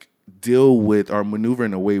like deal with or maneuver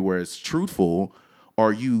in a way where it's truthful,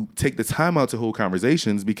 or you take the time out to hold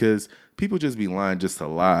conversations, because people just be lying just to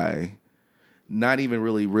lie, not even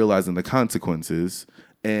really realizing the consequences.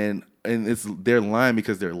 And they're lying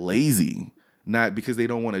because they're lazy, not because they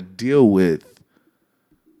don't want to deal with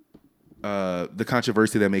the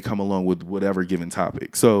controversy that may come along with whatever given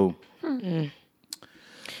topic. So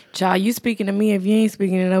Child, you speaking to me. If you ain't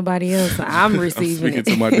speaking to nobody else, I'm receiving Speaking it.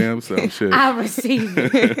 to my damn self. Shit. I receive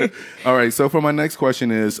it. All right. So for my next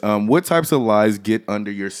question is, what types of lies get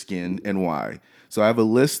under your skin and why? So I have a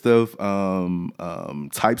list of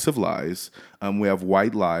types of lies. We have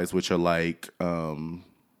white lies, which are like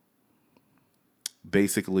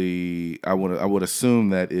basically, I would assume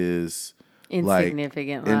that is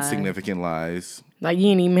Insignificant like lies. insignificant lies. Like you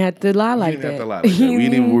didn't even have to lie like We didn't that. have to lie like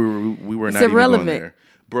that. We were It's not even irrelevant. going there.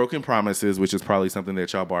 Broken promises, which is probably something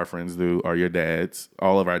that y'all bar friends do, or your dads.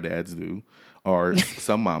 All of our dads do, or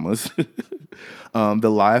some mamas. The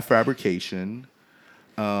lie of fabrication.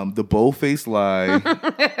 The bold-faced lie.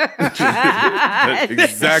 That's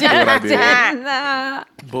exactly what I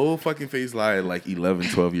did. Bold fucking face lie at like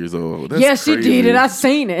 11, 12 years old. That's Yes, she crazy. did it. I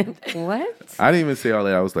seen it. What? I didn't even say all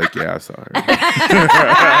that. I was like, yeah, I saw her.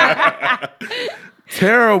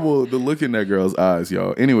 Terrible the look in that girl's eyes,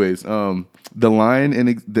 y'all. Anyways, the lion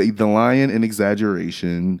and the lion and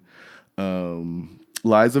exaggeration,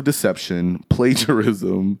 lies of deception,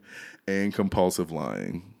 plagiarism, and compulsive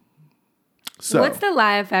lying. So, What's the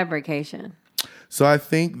lie of fabrication? so I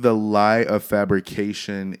think the lie of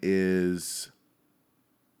fabrication is,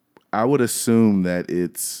 I would assume that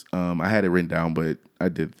it's, I had it written down, but I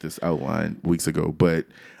did this outline weeks ago. But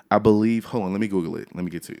I believe, hold on, let me Google it. Let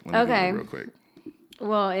me get to it. Let me Google Okay. it real quick.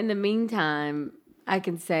 Well, in the meantime, I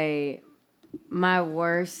can say my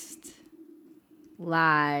worst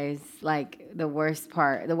lies, like the worst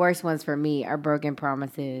ones for me are broken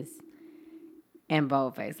promises and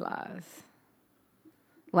bold-faced lies.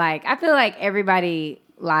 Like, I feel like everybody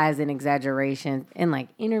lies and exaggerations in like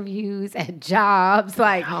interviews, at jobs,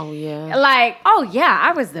 like, Oh yeah. like, oh yeah,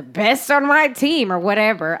 I was the best on my team or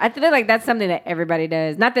whatever. I feel like that's something that everybody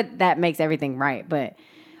does. Not that that makes everything right, but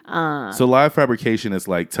So live fabrication is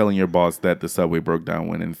like telling your boss that the subway broke down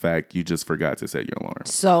when in fact you just forgot to set your alarm.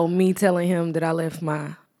 So me telling him that I left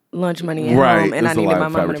my lunch money at Right, home and I it's a needed lie my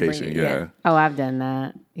of mama to bring fabrication. it. Yeah, oh, I've done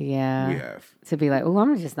that. Yeah. we have. To be like, oh,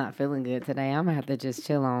 I'm just not feeling good today. I'm gonna have to just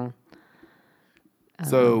chill on.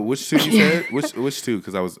 So which two you said? Which two?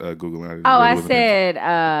 Because I was googling. Oh, I wasn't paying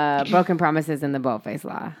said broken promises and the bold-faced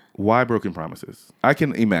lie. attention. Why broken promises? I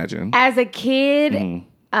can imagine. As a kid,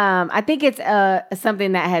 I think it's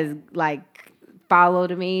something that has like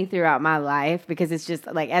followed me throughout my life because it's just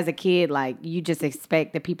like as a kid, like you just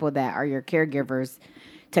expect the people that are your caregivers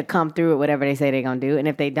to come through with whatever they say they're gonna do, and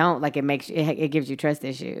if they don't, like it gives you trust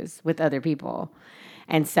issues with other people,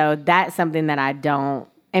 and so that's something that I don't.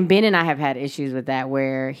 And Ben and I have had issues with that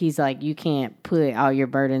where he's like, you can't put all your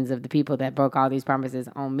burdens of the people that broke all these promises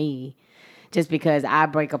on me just because I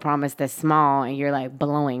break a promise that's small and you're like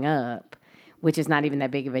blowing up, which is not even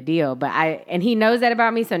that big of a deal. But and he knows that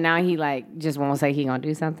about me. So now he like just won't say he gonna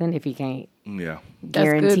do something if he can't Yeah. That's good,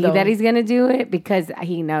 guarantee though. that he's gonna do it because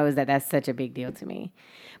he knows that that's such a big deal to me.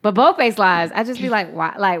 But bold-faced lies, I just be like,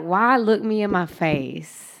 why look me in my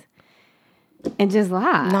face and just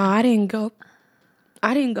lie? No, I didn't go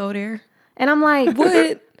there. And I'm like,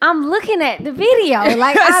 what? I'm looking at the video.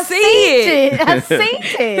 Like, I see seen it. I seen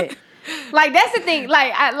it. Like, that's the thing.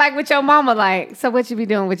 Like with your mama, like, so what you be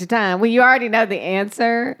doing with your time? When you already know the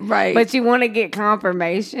answer. Right. But you want to get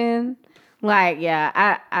confirmation. Like,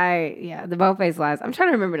 yeah, yeah, the bold-faced lies. I'm trying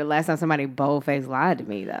to remember the last time somebody bold-faced lied to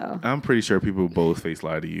me, though. I'm pretty sure people both face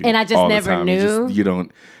lie to you. And I just all the never time. It's knew. you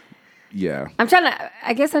don't. Yeah. I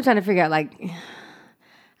guess I'm trying to figure out, like,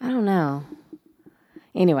 I don't know.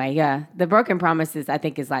 Anyway, yeah, the broken promises I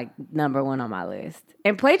think is like number one on my list.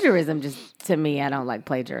 And plagiarism, just to me, I don't like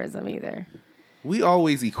plagiarism either. We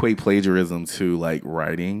always equate plagiarism to like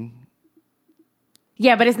writing,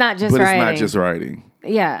 Yeah, but it's not just but writing. it's not just writing.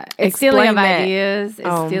 Yeah, it's stealing of Explain that. ideas.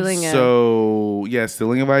 It's stealing of. So yeah,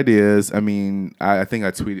 stealing of ideas. I mean, I think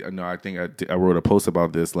I tweeted. No, I think I wrote a post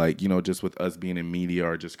about this. Like, just with us being in media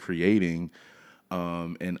or just creating,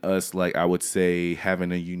 and us, like, I would say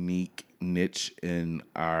having a unique niche in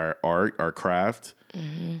our art, our craft.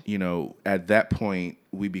 At that point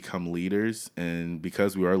we become leaders, and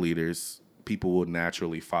because we are leaders, people will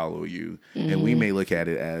naturally follow you, and we may look at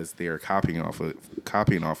it as they are copying off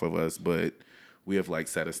of us, but we have like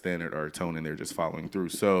set a standard or a tone and they're just following through.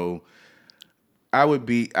 So I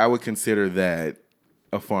would consider that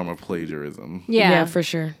a form of plagiarism. Yeah, for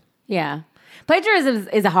sure. Yeah. Plagiarism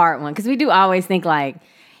is a hard one because we do always think like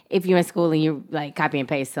if you're in school and you like copy and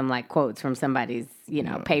paste some like quotes from somebody's,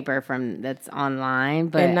 paper that's online,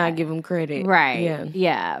 but And not give them credit. right. Yeah.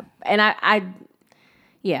 Yeah. And I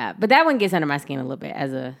but that one gets under my skin a little bit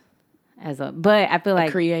but I feel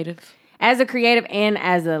like Creative. as a creative and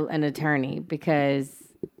as an attorney, because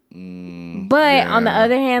But on the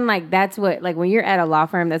other hand, like that's what, like when you're at a law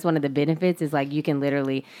firm, that's one of the benefits is like you can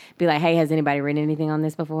literally be like, hey, has anybody written anything on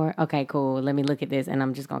this before? Okay, cool. Let me look at this and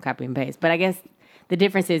I'm just going to copy and paste. But I guess the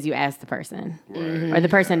difference is you ask the person or the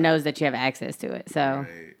person knows that you have access to it. So,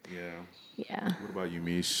 yeah. What about you,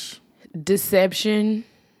 Mish? Deception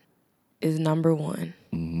is number one.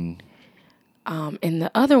 And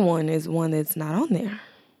the other one is one that's not on there.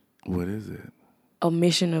 What is it?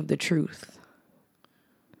 Omission of the truth.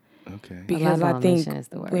 Okay. Because I think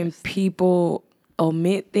when people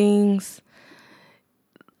omit things,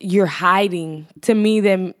 you're hiding. To me,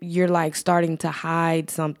 then you're like starting to hide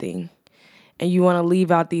something. And you want to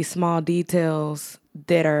leave out these small details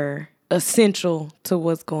that are essential to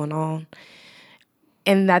what's going on.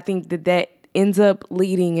 And I think that ends up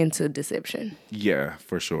leading into deception. Yeah,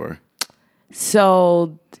 for sure.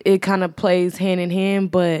 So it kind of plays hand in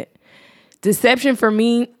hand, but deception for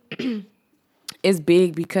me is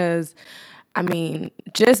big because, I mean,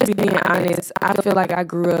 just being honest, I feel like I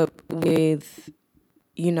grew up with,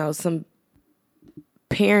 some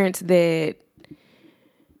parents that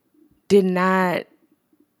did not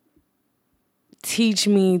teach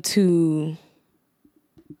me to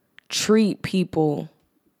treat people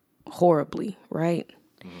horribly, right?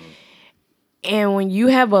 And when you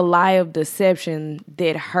have a lie of deception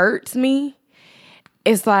that hurts me,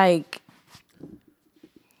 it's like,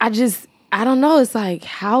 I don't know. It's like,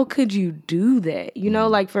 how could you do that?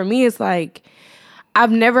 Like for me, it's like,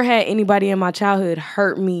 I've never had anybody in my childhood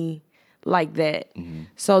hurt me like that.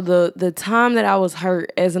 So the time that I was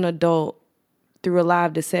hurt as an adult through a lie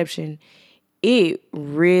of deception, it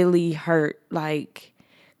really hurt. Like,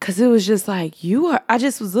 cause it was just like, I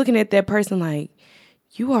just was looking at that person like,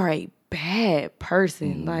 you are a bad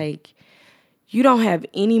person. Like, you don't have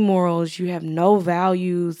any morals. You have no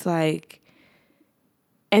values. Like,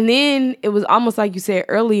 and then it was almost like you said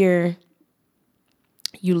earlier,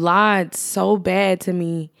 you lied so bad to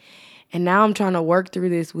me. And now I'm trying to work through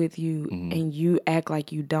this with you and you act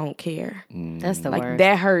like you don't care. That's the like, worst.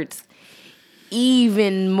 That hurts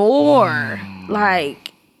even more.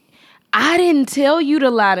 Like, I didn't tell you to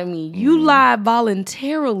lie to me. You lied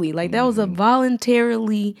voluntarily. Like, that was a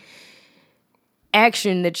voluntarily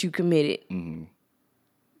action that you committed.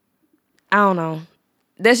 I don't know.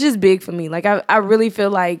 That's just big for me. Like, I really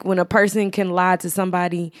feel like when a person can lie to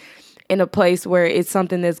somebody in a place where it's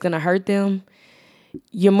something that's going to hurt them,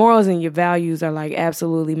 your morals and your values are like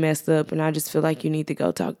absolutely messed up. And I just feel like you need to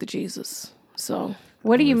go talk to Jesus. So,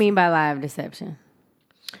 what do you mean by lie of deception?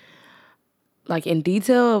 Like in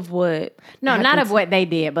detail of what? No, not of what they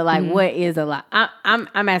did, but like what is a lie?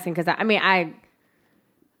 I'm asking because I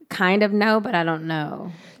kind of know, but I don't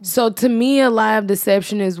know. So to me, a lie of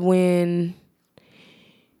deception is when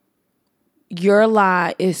your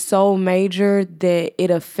lie is so major that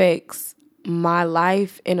it affects my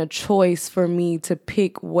life and a choice for me to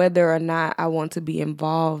pick whether or not I want to be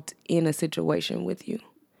involved in a situation with you.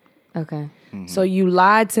 Okay. So you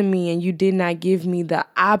lied to me and you did not give me the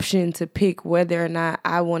option to pick whether or not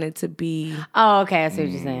I wanted to be. Oh, okay. I see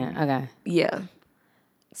what you're saying. Okay. Yeah.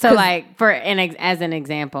 So like as an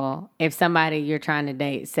example, if somebody you're trying to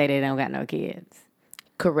date say they don't got no kids.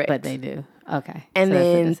 Correct. But they do. Okay. And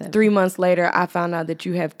so then 3 months later, I found out that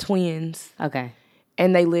you have twins. Okay.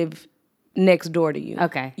 And they live next door to you.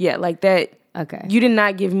 Okay. Yeah, like that. Okay. You did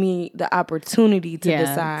not give me the opportunity to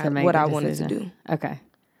decide to make what the I wanted to decision. do. Okay.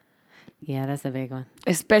 Yeah, that's a big one.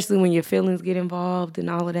 Especially when your feelings get involved and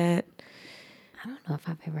all of that. I don't know if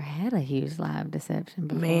I've ever had a huge lie of deception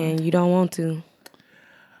before. Man, you don't want to.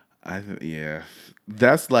 Yeah.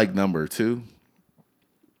 That's like number 2.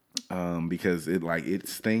 Because it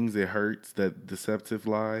stings, it hurts, that deceptive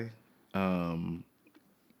lie.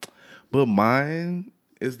 But mine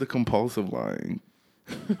is the compulsive lying.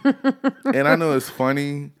 And I know it's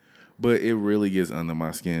funny, but it really gets under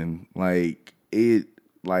my skin. Like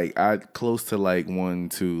I close to like one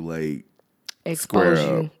to like Expose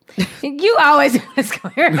square up. You always want to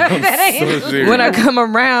square up. That So ain't serious. When I come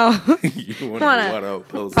around, You wanna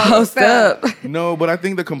post post up. No, but I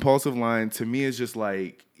think the compulsive line to me is just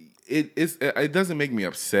like it doesn't make me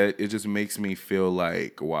upset. It just makes me feel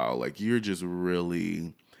like, wow, like you're just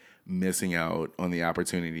really missing out on the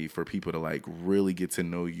opportunity for people to like really get to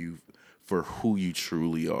know you for who you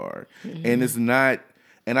truly are. And it's not,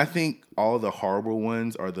 and I think all the horrible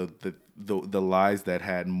ones are the lies that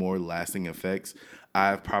had more lasting effects.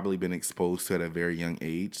 I've probably been exposed to at a very young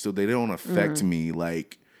age, so they don't affect me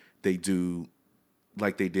like they do,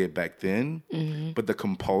 like they did back then. But the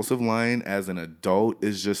compulsive line as an adult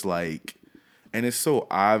is just like, And it's so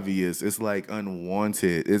obvious. It's like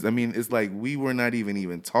unwanted. It's like we were not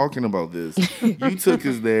even talking about this. You took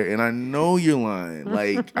us there, and I know you're lying.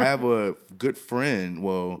 Like, I have a good friend.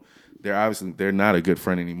 Well, they're not a good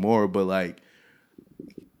friend anymore, but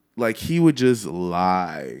like he would just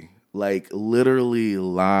lie. Like, literally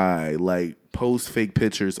lie. Like, post fake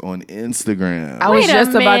pictures on Instagram. I was Wait a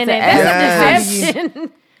just about to minute, ask. that's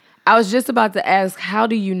deception. I was just about to ask, how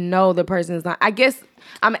do you know the person is not? I guess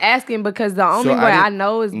I'm asking because the only So way I didn't-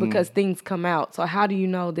 know is because things come out. So how do you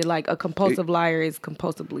know that like a compulsive liar is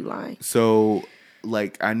compulsively lying? So,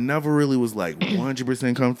 like, I never really was like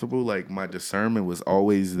 100% comfortable. Like, my discernment was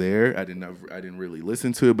always there. I didn't really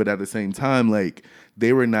listen to it, but at the same time, like,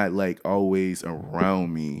 they were not like always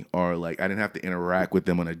around me, or like I didn't have to interact with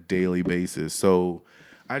them on a daily basis. So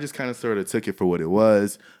I just kind of sort of took it for what it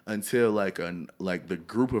was until like the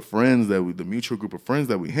group of friends the mutual group of friends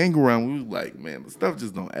that we hang around, we was like, man, the stuff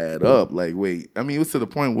just don't add up. Like, wait, I mean, it was to the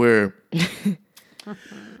point where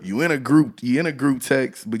you in a group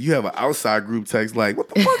text, but you have an outside group text. Like, what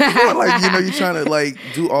the fuck is going on? Like, you're trying to like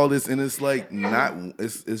do all this, and it's like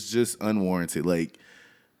it's just unwarranted. Like,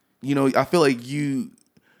 I feel like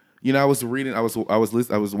I was reading, I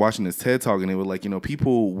was watching this TED Talk, and it was like,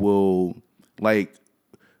 people will like.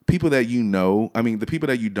 People that the people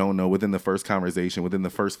that you don't know within the first conversation, within the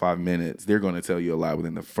first 5 minutes, they're going to tell you a lie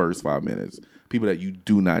within the first 5 minutes. People that you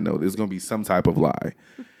do not know, there's going to be some type of lie.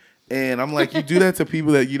 And I'm like, you do that to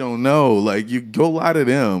people that you don't know. Like, you go lie to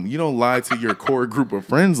them. You don't lie to your core group of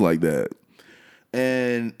friends like that.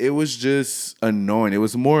 And it was just annoying. It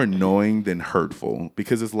was more annoying than hurtful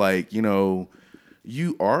because it's like, you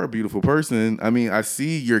are a beautiful person. I mean, I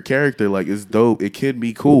see your character. Like, it's dope. It could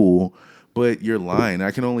be cool. But you're lying.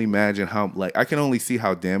 I can only imagine I can only see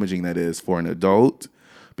how damaging that is for an adult,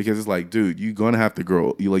 because it's like, dude, you're gonna have to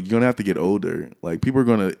grow. You're gonna have to get older. Like, you're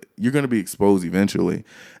gonna be exposed eventually.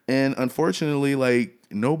 And unfortunately, like,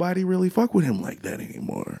 nobody really fuck with him like that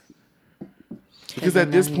anymore. Because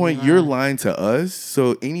at this point, you're lying to us.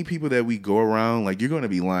 So any people that we go around, like, you're gonna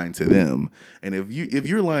be lying to them. And if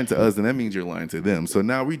you're lying to us, then that means you're lying to them. So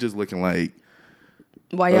now we just looking like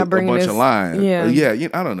Why y'all bringing a bunch this? of lying. Yeah.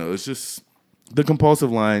 I don't know. It's just the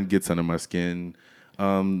compulsive lying gets under my skin.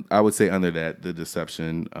 I would say under that, the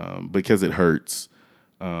deception, because it hurts.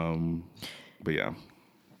 But yeah,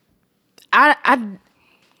 I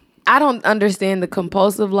don't understand the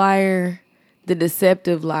compulsive liar, the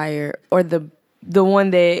deceptive liar, or the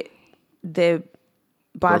one that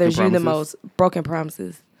bothers you the promises? most. Broken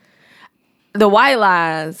promises. The white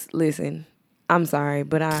lies. Listen, I'm sorry,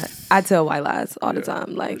 but I tell white lies all the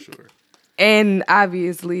time. Like, sure. And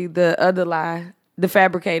obviously the other lie, the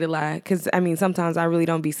fabricated lie, because I mean, sometimes I really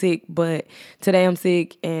don't be sick, but today I'm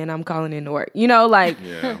sick and I'm calling in to work. Like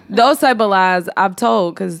those type of lies I've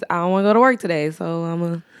told because I don't want to go to work today.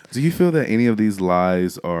 So Do you feel that any of these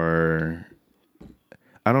lies are?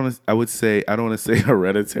 I don't want to say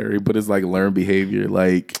hereditary, but it's like learned behavior.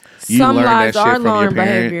 Like, you some learn lies that shit are from your learned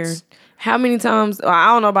behavior. parents. How many times? Well, I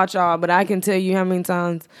don't know about y'all, but I can tell you how many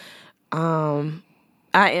times.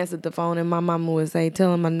 I answered the phone and my mama would say,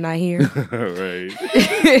 "Tell him I'm not here." Right.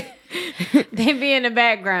 They be in the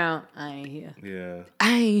background. I ain't here. Yeah.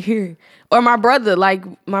 I ain't here. Or my brother,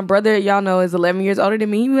 y'all know, is 11 years older than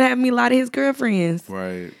me. He would have me lie to his girlfriends.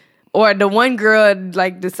 Right. Or the one girl,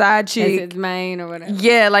 like the side That's chick. his main or whatever.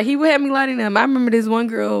 Yeah, like he would have me lie to them. I remember this one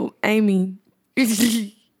girl, Amy.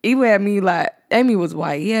 He would have me lie. Amy was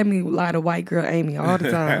white. He had me lie to white girl Amy all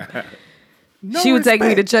the time. She would take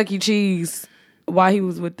me to Chuck E. Cheese while he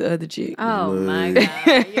was with the other chick. Oh my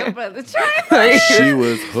God. Your brother trying She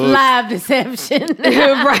was hooked. live deception.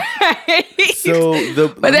 Right. So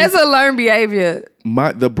But that's a learned behavior.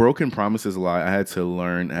 the broken promises lie I had to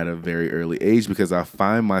learn at a very early age, because I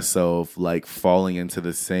find myself like falling into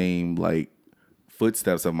the same like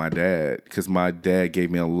footsteps of my dad, because my dad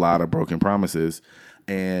gave me a lot of broken promises.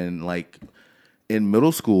 And like in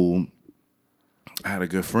middle school, I had a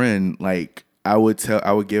good friend. Like, I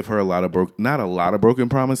would give her not a lot of broken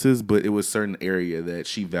promises, but it was certain area that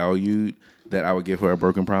she valued that I would give her a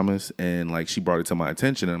broken promise. And like, she brought it to my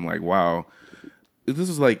attention, and I'm like, wow, this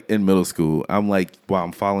was like in middle school. I'm like, wow,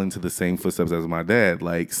 I'm following to the same footsteps as my dad,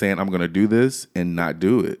 like saying I'm going to do this and not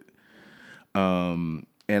do it.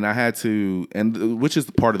 And I had to, which is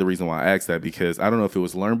part of the reason why I asked that, because I don't know if it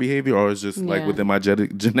was learned behavior or it's just like within my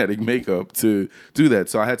genetic makeup to do that.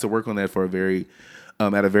 So I had to work on that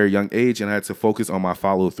at a very young age, and I had to focus on my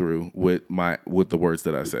follow through with the words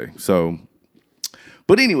that I say. So,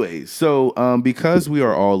 but anyways, because we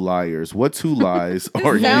are all liars, what two lies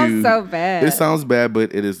are you? Sounds so bad. It sounds bad,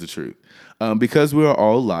 but it is the truth. Because we are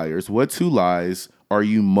all liars, what two lies are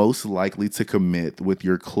you most likely to commit with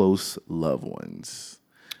your close loved ones?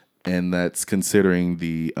 And that's considering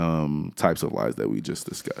the types of lies that we just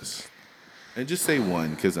discussed. And just say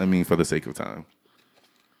one, because, I mean, for the sake of time.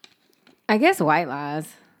 I guess white lies.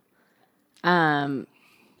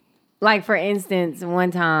 Like, for instance,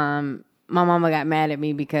 one time, my mama got mad at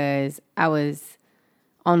me because I was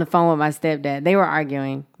on the phone with my stepdad. They were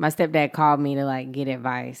arguing. My stepdad called me to, like, get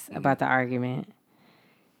advice about the argument.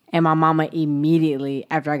 And my mama immediately,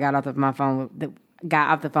 after I got off the phone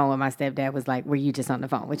with my stepdad, was like, "Were you just on the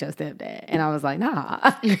phone with your stepdad?" And I was like, "Nah,"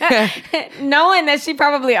 knowing that she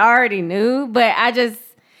probably already knew. But I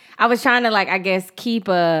was trying to, like, I guess keep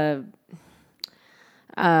a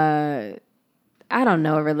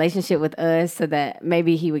relationship with us so that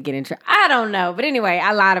maybe he would get in trouble. I don't know, but anyway,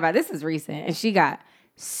 I lied about it. This is recent, and she got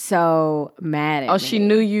so mad at me. Oh, she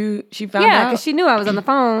knew you. She found out. Yeah, because she knew I was on the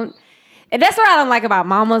phone. And that's what I don't like about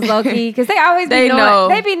mamas, low-key, because they always be knowing. Know.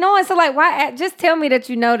 They be knowing. So, like, why? Just tell me that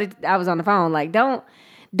you know that I was on the phone. Like, don't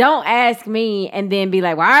ask me and then be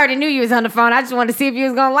like, well, I already knew you was on the phone. I just wanted to see if you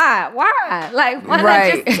was going to lie. Why? Like, why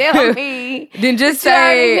not just tell me? Then just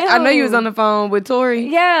say, I know you was on the phone with Tori.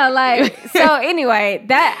 Yeah, like, so anyway,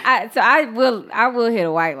 I will hit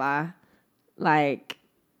a white lie. Like,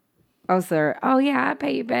 oh, sir. Oh, yeah, I'll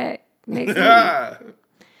pay you back next week.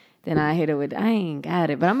 Then I hit it with, I ain't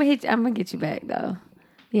got it, but I'm gonna get you back though.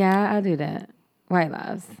 Yeah, I'll do that. White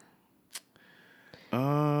lies.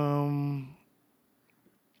 I'm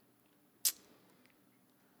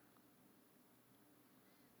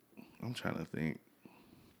trying to think.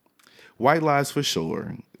 White lies for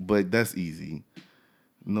sure, but that's easy.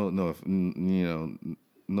 No,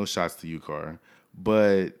 no shots to you, Car.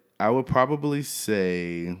 But I would probably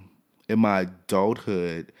say in my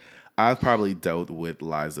adulthood, I've probably dealt with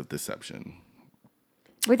lies of deception.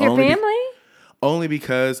 With your family? Only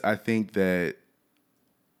because I think that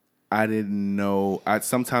I didn't know. I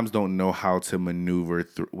sometimes don't know how to maneuver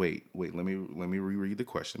through. Wait. Let me reread the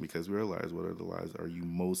question because we realize what are the lies are you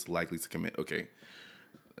most likely to commit? Okay,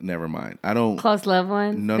 never mind. I don't. Close loved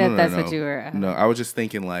ones? No. That's what you were. No, I was just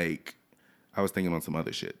thinking I was thinking on some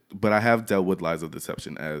other shit. But I have dealt with lies of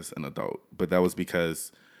deception as an adult. But that was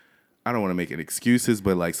because I don't want to make it excuses,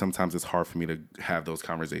 but like sometimes it's hard for me to have those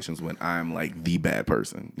conversations when I'm like the bad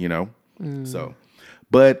person, you know? So,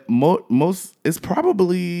 but most it's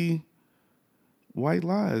probably white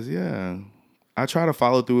lies, yeah. I try to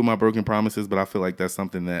follow through with my broken promises, but I feel like that's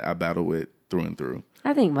something that I battle with through and through.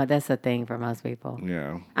 I think that's a thing for most people.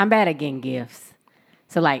 Yeah. I'm bad at getting gifts.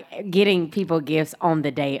 So like getting people gifts on the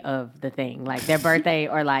day of the thing, like their birthday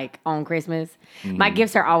or like on Christmas. My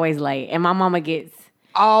gifts are always late, and my mama gets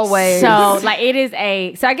always. So like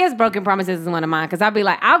so I guess broken promises is one of mine because I'll be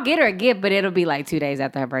like, I'll get her a gift, but it'll be like 2 days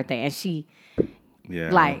after her birthday, and she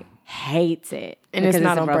like hates it, and it's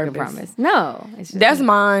not a on broken purpose. promise. No, it's just that's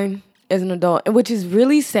mine as an adult, which is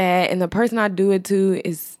really sad. And the person I do it to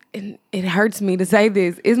is, and it hurts me to say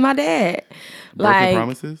this, is my dad. Broken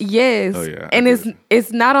promises? Yes. Oh yeah. And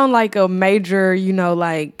it's not on like a major,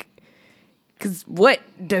 like. Because what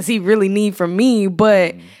does he really need from me?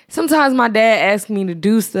 But sometimes my dad asks me to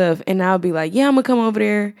do stuff, and I'll be like, yeah, I'm going to come over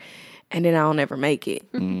there. And then I'll never make it.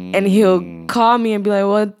 And he'll call me and be like,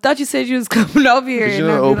 well, I thought you said you was coming over here.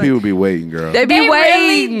 Because old people be waiting, girl. They They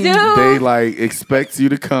waiting. really do. They like expect you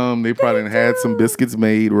to come. They probably had some biscuits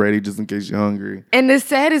made ready just in case you're hungry. And the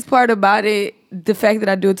saddest part about it, the fact that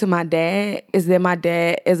I do it to my dad, is that my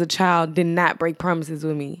dad, as a child, did not break promises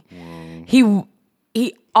with me.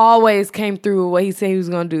 He always came through with what he said he was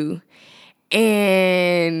going to do.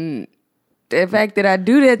 And the fact that I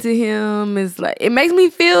do that to him is like, it makes me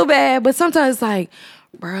feel bad, but sometimes it's like,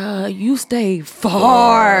 bruh, you stay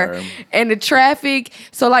far. And the traffic.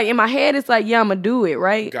 So like in my head, it's like, yeah, I'm going to do it,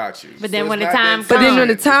 right? Got you. But then when the time But then when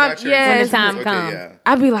the comes. time, It's not your yeah. When the time comes. yeah.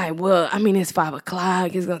 I'd be like, well, I mean, it's 5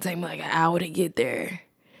 o'clock. It's going to take me like an hour to get there.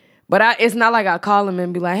 But it's not like I call him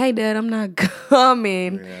and be like, hey, Dad, I'm not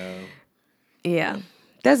coming. Yeah.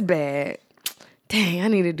 That's bad. Dang, I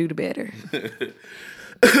need to do the better.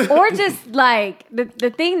 Or just like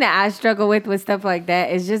the thing that I struggle with stuff like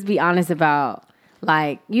that is just be honest about,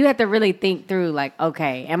 like, you have to really think through, like,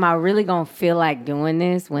 okay, am I really gonna feel like doing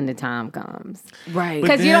this when the time comes? Right.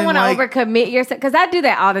 Because you don't then, want to like, overcommit yourself. Because I do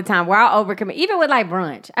that all the time where I'll overcommit, even with like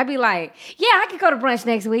brunch. I'd be like, yeah, I could go to brunch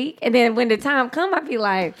next week, and then when the time come, I'd be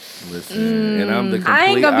like, Listen, and I'm the complete I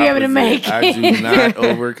ain't gonna be able to opposite. make I it. do not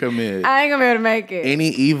overcommit. I ain't gonna be able to make it.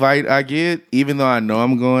 Any Evite I get, even though I know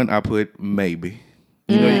I'm going, I put maybe.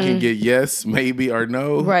 You know, you can get yes, maybe, or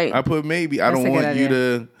no. Right. I put maybe. I That's don't a good want you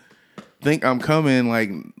idea. to think I'm coming,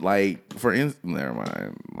 never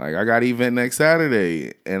mind. Like, I got an event next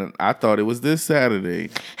Saturday, and I thought it was this Saturday,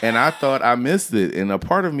 and I thought I missed it, and a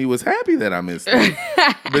part of me was happy that I missed it.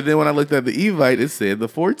 But then when I looked at the Evite, it said the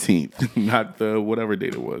 14th, not the whatever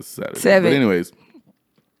date it was, Saturday. 7th. But anyways.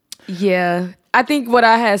 Yeah. I think what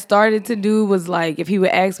I had started to do was like, if he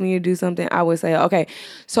would ask me to do something, I would say, okay,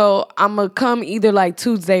 so I'm going to come either like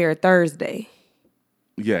Tuesday or Thursday.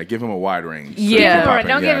 Yeah, give him a wide range. Yeah. Or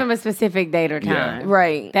don't give him a specific date or time.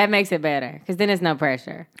 Right. That makes it better because then it's no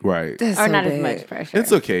pressure. Right. That's Or so not bad. as much pressure.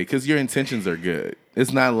 It's okay because your intentions are good.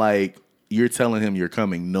 It's not like you're telling him you're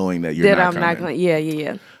coming knowing that you're That not I'm coming. not going to,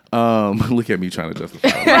 yeah. Look at me trying to justify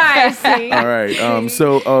it. Right, see? All right.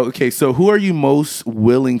 So who are you most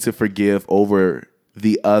willing to forgive over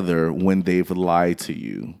the other when they've lied to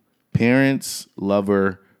you? Parents,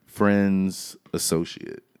 lover, friends,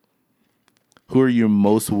 associate. Who are you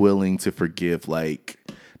most willing to forgive? Like,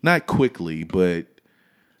 not quickly, but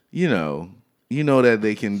you know that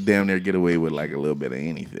they can damn near get away with like a little bit of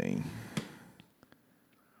anything.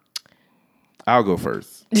 I'll go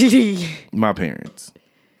first. My parents.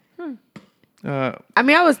 I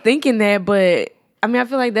mean, I was thinking that, but I mean, I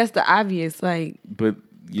feel like that's the obvious. Like, But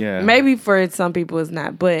yeah, maybe for some people it's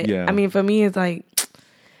not, but Yeah. I mean, for me, it's like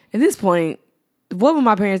at this point, what would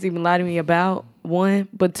my parents even lie to me about? One,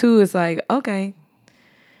 but two, it's like, okay,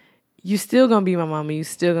 you still gonna be my mama, you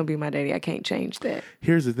still gonna be my daddy. I can't change that.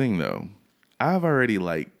 Here's the thing though. I've already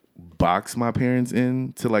like boxed my parents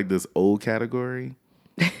into like this old category.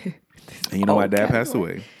 And you know, my Old dad passed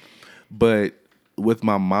category. away. But with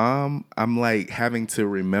my mom, I'm like having to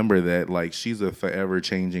remember that like she's a forever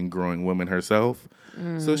changing, growing woman herself.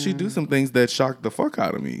 So she do some things that shock the fuck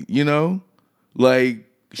out of me, you know? Like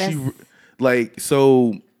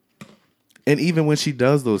so and even when she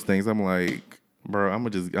does those things, I'm like, bro, I'm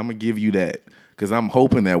gonna give you that. Cause I'm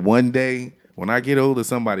hoping that one day when I get older,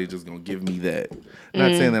 somebody's just gonna give me that.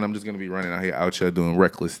 Not saying that I'm just gonna be running out here doing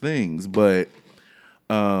reckless things, but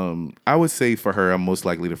I would say for her, I'm most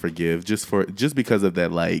likely to forgive just because of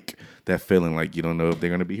that, like that feeling like you don't know if they're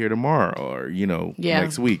gonna be here tomorrow or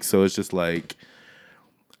next week. So it's just like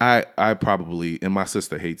I probably, and my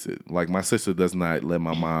sister hates it. Like my sister does not let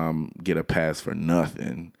my mom get a pass for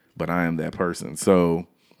nothing, but I am that person. So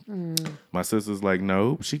my sister's like,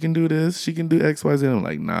 no, she can do this. She can do X, Y, Z. I'm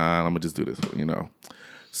like, nah, I'm gonna just do this,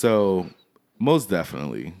 So most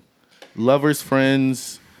definitely, lovers,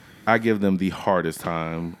 friends, I give them the hardest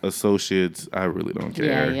time. Associates, I really don't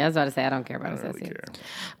care. Yeah, I was about to say I don't care about I don't really associates. care.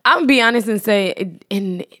 I'm gonna be honest and say,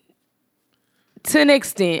 and to an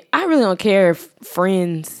extent, I really don't care if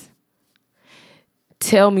friends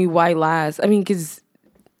tell me white lies. I mean, because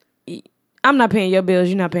I'm not paying your bills,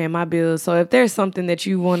 you're not paying my bills. So if there's something that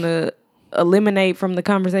you want to eliminate from the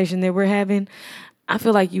conversation that we're having, I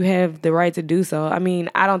feel like you have the right to do so. I mean,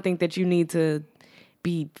 I don't think that you need to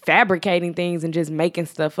be fabricating things and just making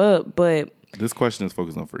stuff up, but This question is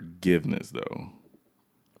focused on forgiveness, though.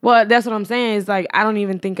 well, that's what I'm saying. It's like, I don't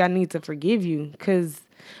even think I need to forgive you because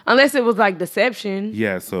unless it was like deception.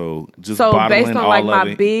 Yeah, so just So bottling based on all like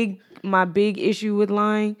of it. my big issue with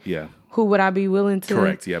lying, Yeah, who would I be willing to?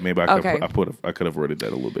 correct. Yeah, maybe I Okay. could have worded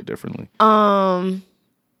that a little bit differently.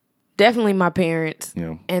 Definitely my parents.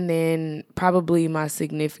 Yeah. And then probably my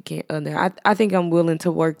significant other. I think I'm willing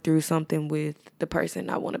to work through something with the person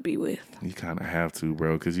I want to be with. You kind of have to,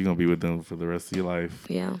 bro, because you're gonna be with them for the rest of your life.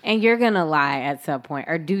 Yeah. And you're going to lie at some point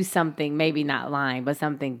or do something, maybe not lying, but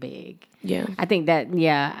something big. Yeah. I think that,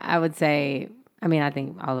 yeah, I would say, I mean, I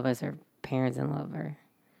think all of us are parents and lover.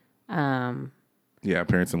 Yeah,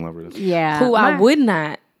 parents and lovers. Yeah. Who I my- would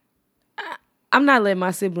not. I'm not letting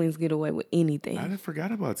my siblings get away with anything. I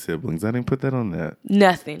forgot about siblings. I didn't put that on that.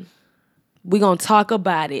 Nothing. We gonna talk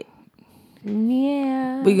about it.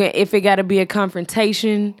 Yeah. If it got to be a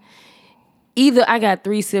confrontation, either I got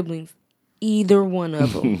 3 siblings, either one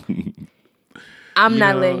of them. I'm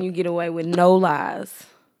not letting you get away with no lies.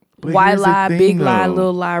 But White here's the lie, thing, big lie, though.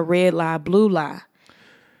 little lie, red lie, blue lie.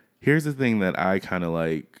 Here's the thing that I kind of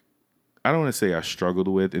like. I don't want to say I struggled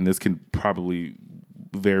with, and this can probably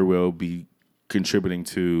very well be contributing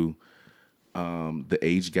to the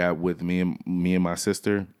age gap with me and my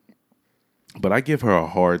sister. But I give her a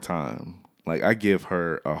hard time. Like I give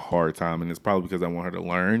her a hard time, and it's probably because I want her to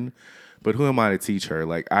learn. But who am I to teach her?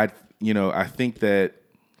 Like I think that,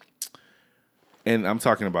 and I'm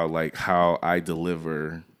talking about like how I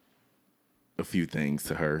deliver a few things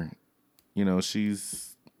to her.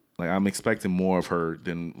 She's like, I'm expecting more of her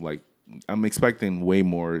than like, I'm expecting way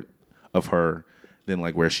more of her than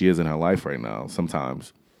like where she is in her life right now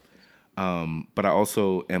sometimes. But I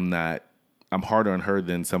also am not I'm harder on her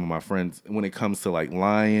than some of my friends when it comes to like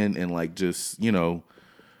lying and like just,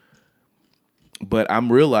 but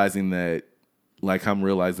I'm realizing that, like I'm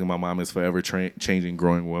realizing my mom is forever changing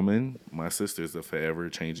growing woman. My sister's a forever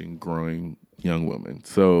changing growing young woman.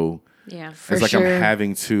 So Yeah. For it's like sure. I'm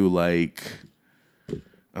having to like,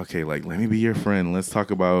 okay, like let me be your friend. Let's talk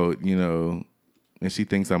about, and she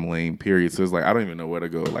thinks I'm lame, period. So it's like I don't even know where to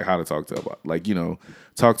go, like how to talk to her about, like,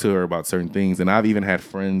 talk to her about certain things. And I've even had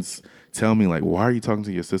friends tell me like, why are you talking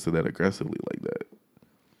to your sister that aggressively like that?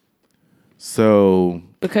 So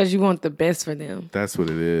Because you want the best for them. that's what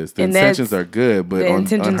it is. The And intentions that's- are good, but The on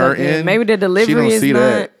intentions her are good. end, Maybe the she delivery don't is see not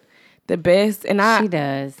that. the best. And She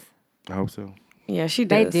does. I hope so. yeah, she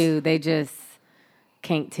They does. do. They just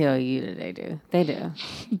can't tell you that they do. They do.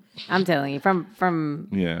 I'm telling you, from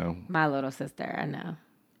Yeah. my little sister, I know.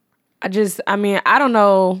 I don't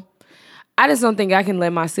know. I just don't think I can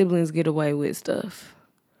let my siblings get away with stuff.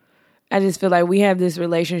 I just feel like we have this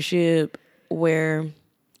relationship where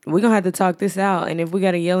we're going to have to talk this out. And if we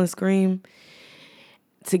got to yell and scream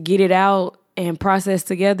to get it out and process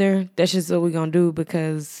together, that's just what we're going to do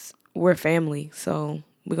because we're family. So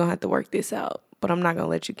we're going to have to work this out. But I'm not going to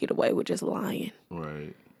let you get away with just lying.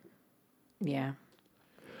 Right. Yeah.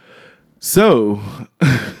 So,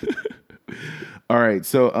 all right.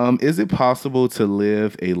 So, is it possible to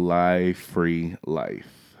live a lie-free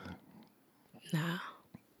life? Nah.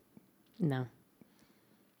 No.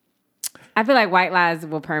 I feel like white lies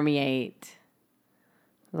will permeate,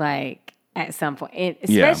 like, at some point,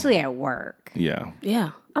 especially at work. Yeah.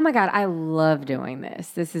 Yeah. Oh my God, I love doing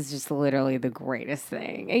this. This is just literally the greatest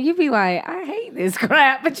thing. And you'd be like, I hate this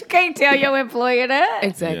crap, but you can't tell your employer that.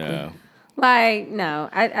 Exactly. Yeah. Like, no,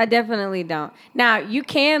 I definitely don't. Now, you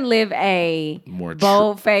can live a More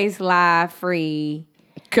bold-faced, lie-free,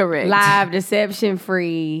 Correct. live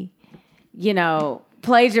deception-free,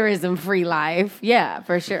 plagiarism-free life. Yeah,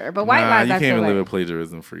 for sure. But white lies, you I can't feel even like, live a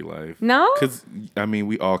plagiarism-free life. No? Because,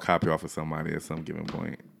 we all copy off of somebody at some given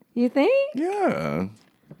point. you think? Yeah.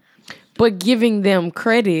 But giving them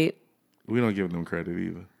credit. We don't give them credit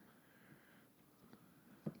either.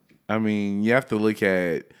 You have to look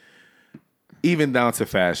at even down to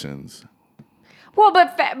fashions. Well,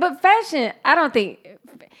 but fashion, I don't think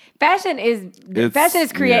fashion is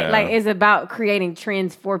yeah. is about creating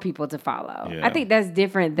trends for people to follow. Yeah. I think that's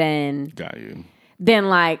different than Got you.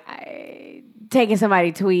 like taking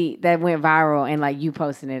somebody's tweet that went viral and like you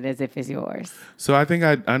posting it as if it's yours. So I think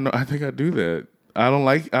I do that. I don't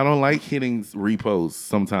like hitting reposts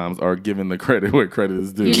sometimes or giving the credit where credit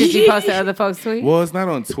is due. You just be posting other folks' tweets. Well, it's not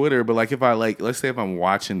on Twitter, but like if I let's say if I'm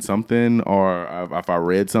watching something or if I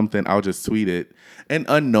read something, I'll just tweet it. And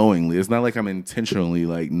unknowingly, it's not like I'm intentionally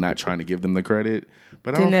like not trying to give them the credit,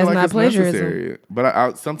 but I don't Then feel that's like not it's plagiarism. necessary. But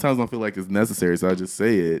I sometimes don't feel like it's necessary, so I just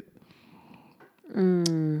say it.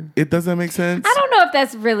 It doesn't make sense. I don't know if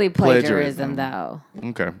that's really plagiarism though.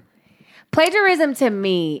 Okay. Plagiarism to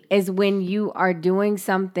me is when you are doing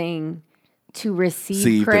something to receive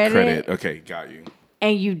The credit, credit. Okay, got you.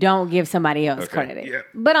 and you don't give somebody else Okay, credit. yeah.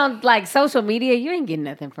 But on like social media, you ain't getting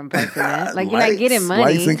nothing from posting that. Like you're not getting money.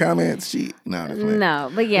 Likes and comments. No,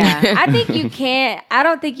 but yeah, I think you can't. I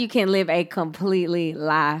don't think you can live a completely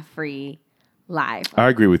lie-free life. I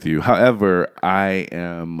agree with you. However, I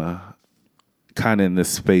am kind of in this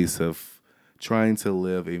space of trying to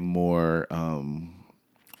live a more.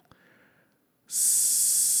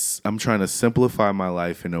 I'm trying to simplify my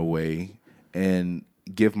life in a way and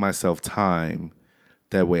give myself time.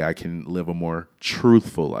 That way, I can live a more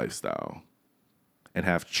truthful lifestyle and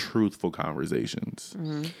have truthful conversations.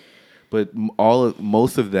 Mm-hmm. But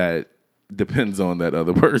most of that depends on that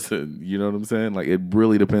other person. You know what I'm saying? Like it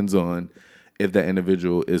really depends on if that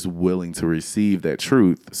individual is willing to receive that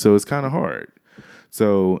truth. So it's kind of hard.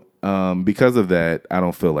 So because of that, I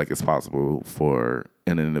don't feel like it's possible for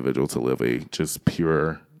an individual to live a just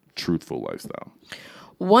pure, truthful lifestyle.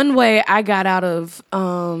 One way I got out of,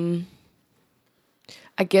 I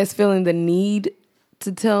guess, feeling the need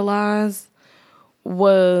to tell lies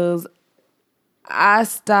was I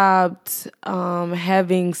stopped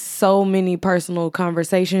having so many personal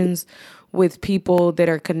conversations with people that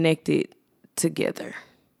are connected together.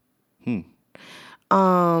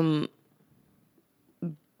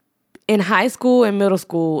 In high school and middle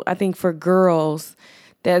school, I think for girls,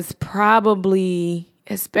 that's probably,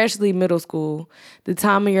 especially middle school, the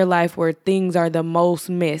time of your life where things are the most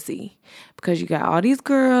messy because you got all these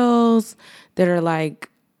girls that are like,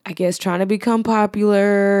 I guess, trying to become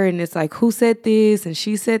popular, and it's like, who said this and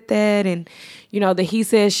she said that, and the he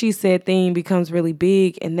said she said thing becomes really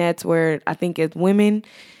big, and that's where I think as women,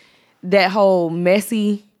 that whole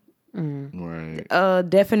messy Right.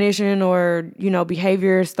 definition or,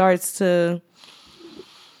 behavior starts to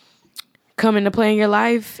come into play in your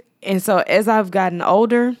life. And so as I've gotten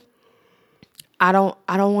older, I don't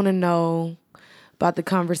want to know about the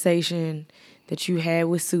conversation that you had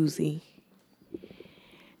with Susie.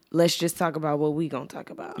 Let's just talk about what we gonna talk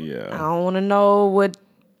about. Yeah. I don't want to know what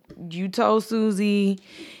you told Susie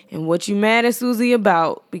and what you mad at Susie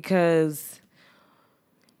about, because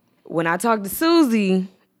when I talk to Susie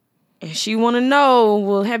and she want to know,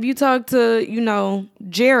 well, have you talked to,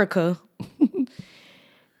 Jerica?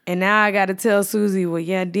 And now I got to tell Susie, well,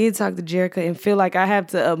 yeah, I did talk to Jerica, and feel like I have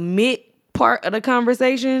to omit part of the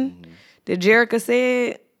conversation that Jerica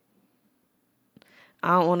said.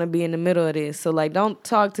 I don't want to be in the middle of this. So, don't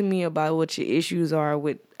talk to me about what your issues are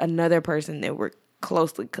with another person that we're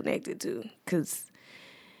closely connected to. Because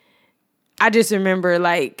I just remember,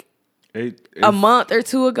 a month or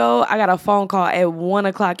two ago, I got a phone call at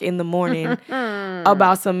 1:00 in the morning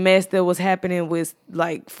about some mess that was happening with,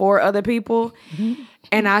 4 other people.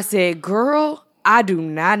 And I said, girl, I do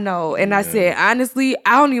not know. And I said, honestly,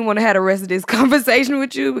 I don't even want to have the rest of this conversation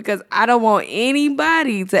with you, because I don't want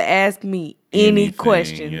anybody to ask me any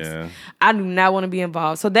questions. Yeah. I do not want to be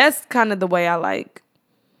involved. So that's kind of the way I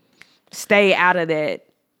stay out of that,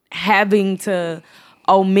 having to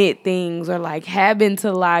omit things or having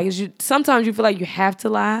to lie. 'Cause sometimes you feel like you have to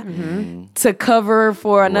lie to cover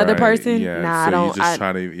for another person. Yeah. Nah, So I don't. You just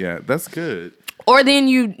try to. Yeah, that's good. Or then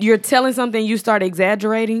you're telling something, you start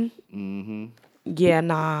exaggerating. Yeah,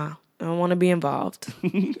 nah, I don't want to be involved.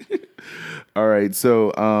 All right.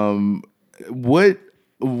 So,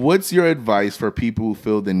 what's your advice for people who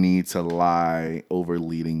feel the need to lie over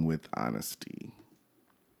leading with honesty?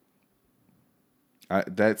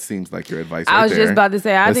 That seems like your advice. I was just about to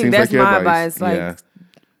say, I think that's my advice.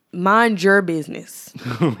 Mind your business.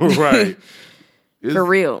 Right. For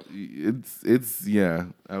real. It's yeah.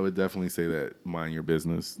 I would definitely say that. Mind your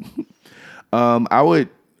business. I'm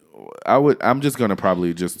just gonna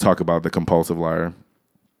probably just talk about the compulsive liar,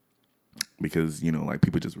 because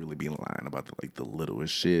people just really be lying about the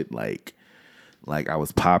littlest shit. Like I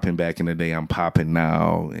was popping back in the day, I'm popping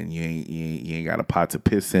now, and you ain't got a pot to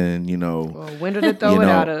piss in. Or window to throw it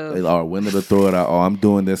out of. Or window to throw it out. Oh, I'm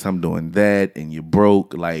doing this, I'm doing that, and you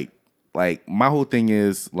broke. Like my whole thing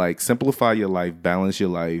is simplify your life, balance your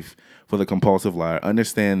life. For the compulsive liar,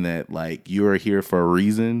 understand that you are here for a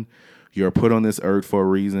reason. You're put on this earth for a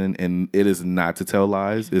reason, and it is not to tell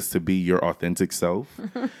lies. It's to be your authentic self.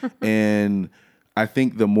 And I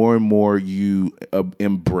think the more and more you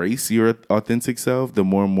embrace your authentic self, the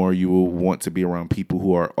more and more you will want to be around people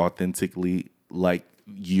who are authentically like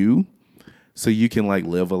you, so you can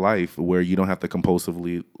live a life where you don't have to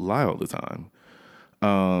compulsively lie all the time.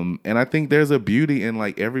 And I think there's a beauty in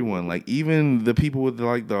everyone, even the people with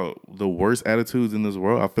the worst attitudes in this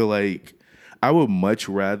world. I feel like I would much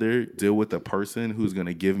rather deal with a person who's going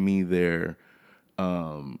to give me their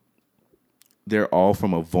all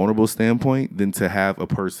from a vulnerable standpoint than to have a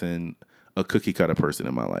cookie cutter person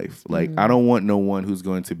in my life. I don't want no one who's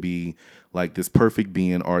going to be this perfect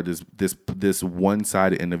being, or this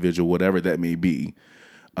one-sided individual, whatever that may be.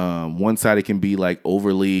 One-sided can be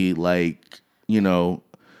overly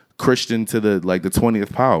Christian to the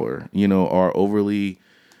 20th power, or overly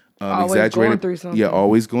exaggerated. Going through something. Yeah,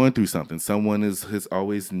 always going through something. Someone is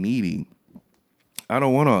always needy. I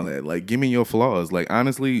don't want all that. Give me your flaws.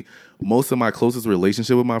 Honestly, most of my closest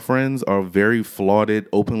relationship with my friends are very flawed,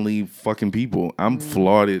 openly fucking people. I'm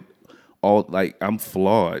flawed. I'm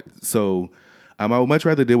flawed. So I would much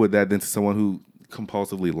rather deal with that than to someone who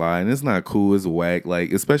compulsively lie. And it's not cool. It's whack.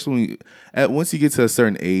 Especially once you get to a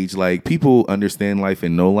certain age, people understand life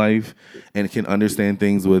and know life and can understand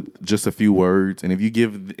things with just a few words. And if you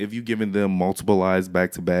giving them multiple lies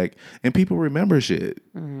back to back, and people remember shit.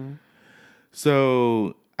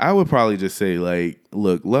 So I would probably just say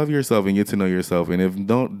look, love yourself and get to know yourself. And if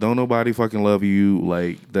don't nobody fucking love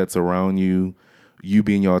you that's around you, you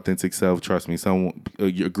being your authentic self, trust me,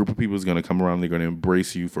 a group of people is going to come around. They're going to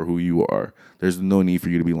embrace you for who you are. There's no need for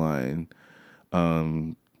you to be lying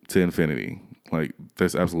to infinity.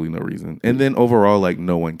 There's absolutely no reason. And then overall,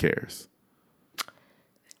 no one cares.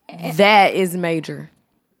 That is major.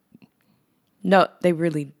 No, they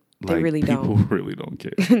really don't. People really don't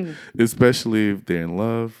care. Especially if they're in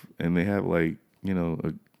love and they have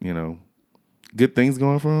good things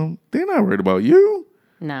going for them. They're not worried about you.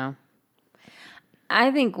 No. I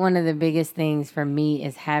think one of the biggest things for me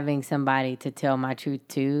is having somebody to tell my truth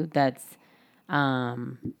to that's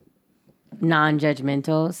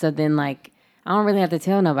non-judgmental. So then, I don't really have to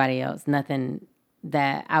tell nobody else nothing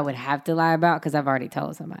that I would have to lie about because I've already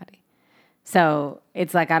told somebody. So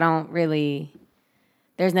it's I don't really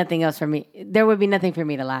there's nothing else for me. There would be nothing for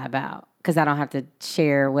me to lie about because I don't have to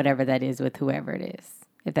share whatever that is with whoever it is,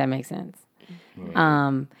 if that makes sense.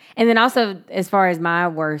 And then also, as far as my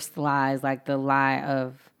worst lies, like the lie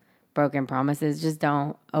of broken promises, just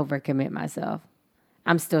don't overcommit myself.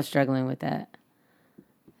 I'm still struggling with that.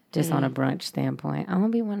 Just on a brunch standpoint. I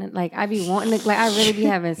don't be wanting, like, I be wanting to, like, I really be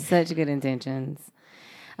having such good intentions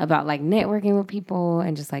about, like, networking with people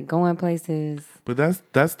and just, like, going places. But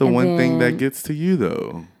that's the And one thing that then- gets to you,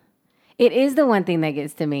 though. It is the one thing that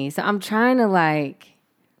gets to me. So I'm trying to, like,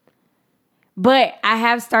 but I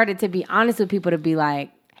have started to be honest with people to be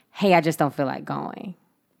like, hey, I just don't feel like going,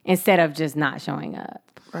 instead of just not showing up.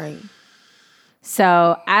 Right.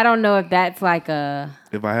 So I don't know if that's like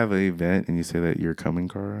If I have an event and you say that you're coming,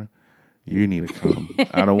 Cara, you need to come.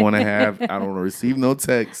 I don't want to receive no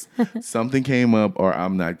text. Something came up or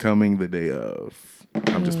I'm not coming the day of.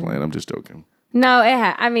 I'm just playing. I'm just joking. no,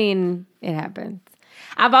 it happens.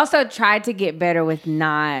 I've also tried to get better with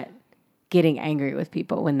not getting angry with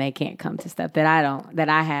people when they can't come to stuff that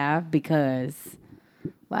I have, because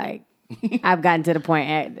like I've gotten to the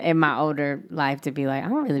point in my older life to be like, I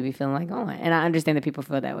don't really be feeling like going. And I understand that people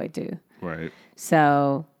feel that way too. Right.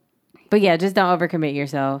 So, but yeah, just don't overcommit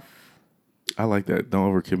yourself. I like that.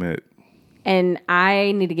 Don't overcommit. And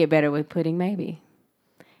I need to get better with putting maybe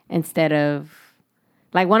instead of,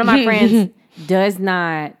 like, one of my friends does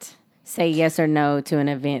not say yes or no to an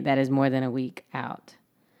event that is more than a week out.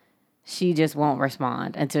 She just won't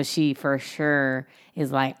respond until she for sure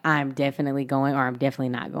is like, I'm definitely going or I'm definitely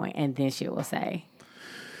not going. And then she will say.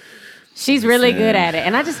 She's really good at it.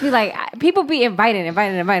 And I just be like, people be inviting. And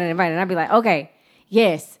I'd be like, okay,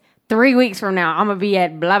 yes, 3 weeks from now, I'm going to be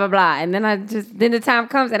at blah, blah, blah. And then then the time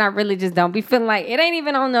comes and I really just don't be feeling like, it ain't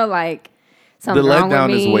even on no, like, something The wrong with letdown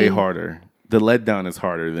me. is way harder. The letdown is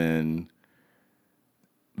harder than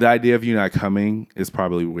the idea of you not coming is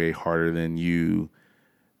probably way harder than you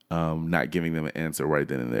not giving them an answer right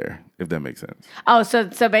then and there, if that makes sense. Oh, so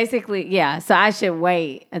basically, yeah. So I should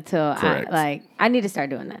wait until Correct. I need to start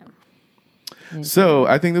doing that. So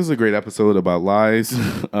I think this is a great episode about lies.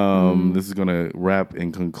 This is going to wrap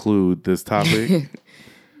and conclude this topic.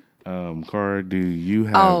 Cara, do you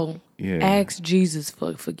have... Ask Jesus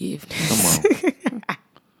for forgiveness. Come on.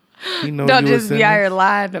 He know Don't you a just be out here sinner.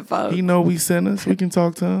 lying to folks. He know we sinners. We can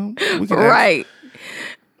talk to him. We can ask- Right.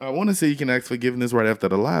 I want to say you can ask forgiveness right after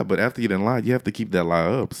the lie, but after you done lied, you have to keep that lie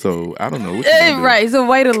up. So I don't know what you gonna do. Right. So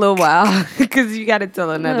wait a little while because you got to tell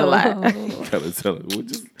another lie. Gotta tell it. We'll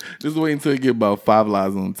just wait until you get about 5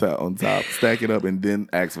 lies on top, stack it up, and then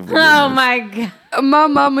ask for forgiveness. Oh my God. My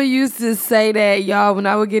mama used to say that, y'all, when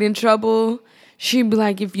I would get in trouble, she'd be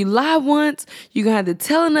like, if you lie once, you're going to have to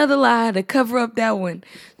tell another lie to cover up that one.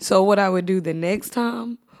 So what I would do the next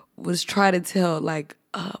time was try to tell like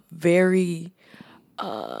a very,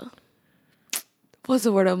 what's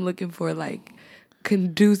the word I'm looking for? Like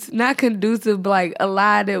not conducive, but like a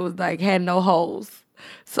lie that was like had no holes.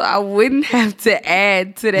 So I wouldn't have to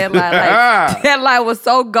add to that lie. Like, that lie was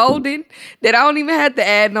so golden that I don't even have to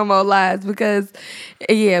add no more lies because,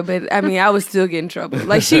 yeah, but I mean, I would still get in trouble.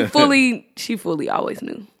 Like she fully always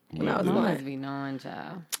knew when I was You lying. must be knowing,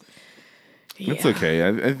 child. It's okay.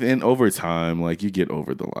 And over time, like you get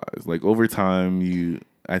over the lies. Like over time, you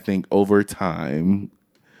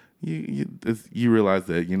realize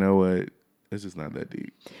that, you know what, it's just not that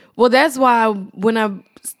deep. Well, that's why when I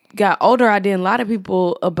got older, I didn't lie to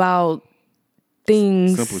people about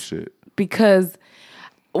things. Simple shit. Because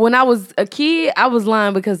when I was a kid, I was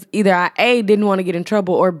lying because either I A, didn't want to get in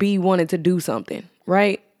trouble, or B, wanted to do something,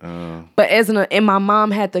 right? But and my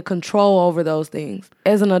mom had the control over those things.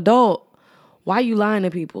 As an adult, why are you lying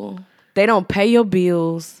to people? They don't pay your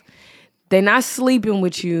bills. They're not sleeping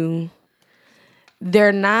with you.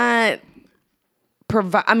 They're not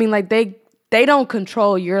they don't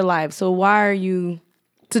control your life. So why are you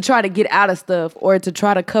to try to get out of stuff or to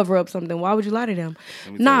try to cover up something? Why would you lie to them?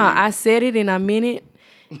 Nah, I said it and I meant it.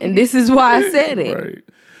 And this is why I said it. Right.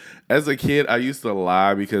 As a kid, I used to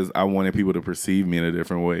lie because I wanted people to perceive me in a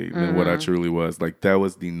different way than what I truly was. Like that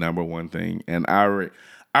was the number one thing. And I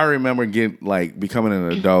remember becoming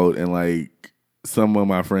an adult and like some of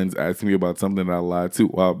my friends asked me about something that I lied to a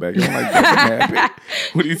while back. I'm like, that didn't happen.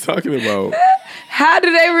 What are you talking about? How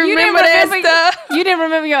do they remember that stuff? You didn't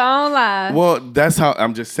remember your own lies. Well, that's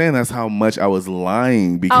how much I was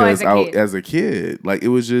lying because as a kid, like it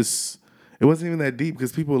wasn't even that deep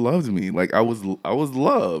because people loved me. Like I was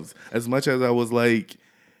loved as much as I was like,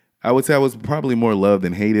 I would say I was probably more loved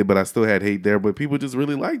than hated, but I still had hate there. But people just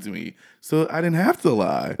really liked me, so I didn't have to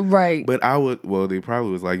lie. Right. But they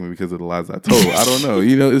probably was liking me because of the lies I told. I don't know.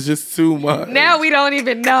 It's just too much. Now we don't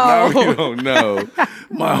even know. Now we don't know.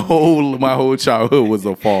 My whole childhood was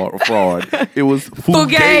a fraud. It was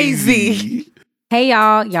fugazi. Hey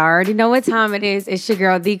y'all already know what time it is. It's your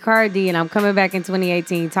girl D Cardi, and I'm coming back in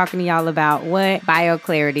 2018 talking to y'all about what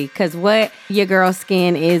BioClarity, because what your girl's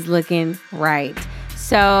skin is looking right.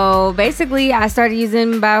 So basically, I started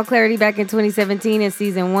using BioClarity back in 2017 in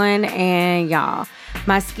season 1, and y'all,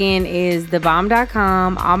 my skin is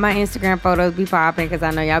thebomb.com. All my Instagram photos be popping because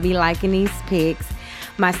I know y'all be liking these pics.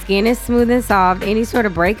 My skin is smooth and soft. Any sort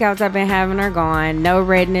of breakouts I've been having are gone. No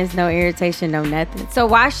redness, no irritation, no nothing. So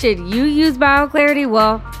why should you use BioClarity?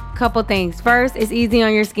 Well, couple things. First, it's easy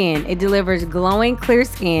on your skin. It delivers glowing, clear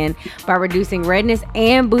skin by reducing redness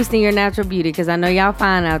and boosting your natural beauty, because I know y'all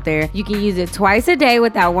fine out there. You can use it twice a day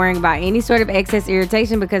without worrying about any sort of excess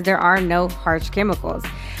irritation because there are no harsh chemicals.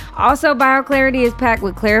 Also, BioClarity is packed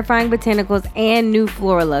with clarifying botanicals and new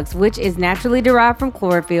Floralux, which is naturally derived from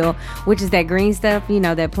chlorophyll, which is that green stuff, you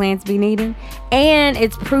know, that plants be needing. And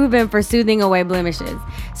it's proven for soothing away blemishes.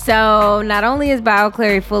 So not only is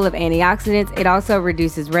BioClarity full of antioxidants, it also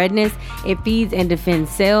reduces redness. It feeds and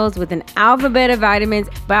defends cells with an alphabet of vitamins.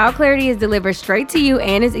 BioClarity is delivered straight to you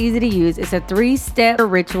and is easy to use. It's a 3-step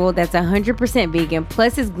ritual that's 100% vegan,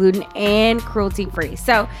 plus it's gluten and cruelty-free.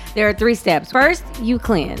 So there are 3 steps. First, you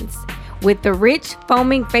cleanse. With the rich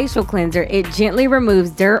foaming facial cleanser, it gently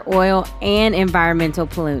removes dirt, oil, and environmental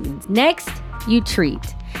pollutants. Next, you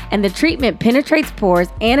treat. And the treatment penetrates pores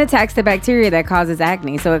and attacks the bacteria that causes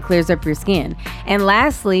acne, so it clears up your skin. And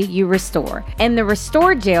lastly, you restore. And the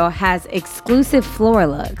Restore Gel has exclusive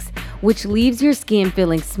Floralux, which leaves your skin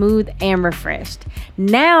feeling smooth and refreshed.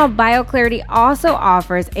 Now, BioClarity also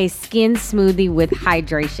offers a skin smoothie with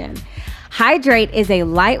hydration. Hydrate is a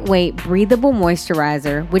lightweight, breathable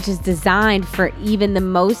moisturizer, which is designed for even the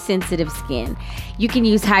most sensitive skin. You can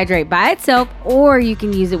use Hydrate by itself, or you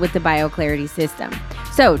can use it with the BioClarity system.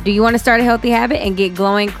 So, do you want to start a healthy habit and get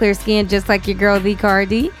glowing, clear skin just like your girl, D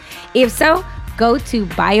Cardi? If so, go to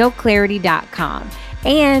BioClarity.com.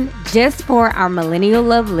 And just for our Millennial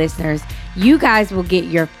Love listeners, you guys will get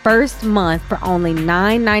your first month for only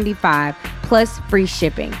 $9.95 plus free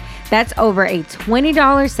shipping. That's over a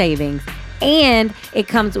 $20 savings. And it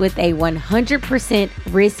comes with a 100%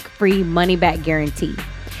 risk-free money-back guarantee.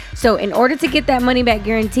 So in order to get that money-back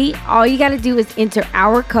guarantee, all you got to do is enter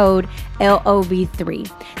our code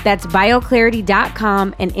LOV3. That's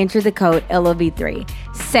BioClarity.com and enter the code LOV3.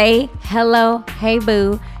 Say hello, hey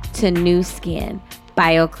boo, to new skin.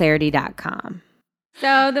 BioClarity.com.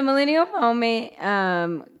 So the millennial moment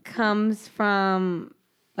comes from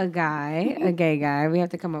a gay guy. We have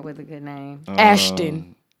to come up with a good name.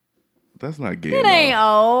 Ashton. That's not gay. It ain't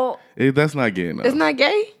old. That's not gay enough. It's not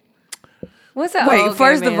gay? What's an Wait, old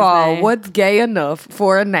first gay of man's all, name? what's gay enough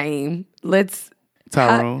for a name? Let's...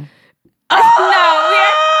 Tyrone. No, we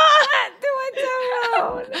are not doing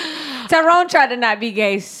Tyrone. Tyrone tried to not be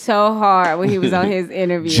gay so hard when he was on his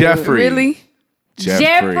interview. Jeffrey. Really?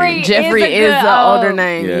 Jeffrey Jeffrey is the older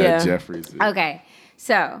name. Yeah. Jeffrey's it. Okay,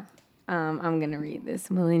 so I'm gonna read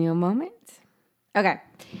this millennial moment. Okay,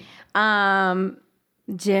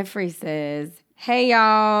 Jeffrey says, "Hey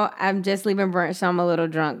y'all, I'm just leaving brunch, so I'm a little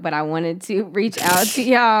drunk, but I wanted to reach out to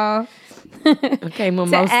y'all." Okay,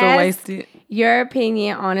 mimosa ask wasted. Your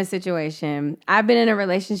opinion on a situation. I've been in a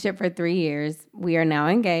relationship for 3 years. We are now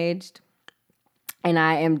engaged, and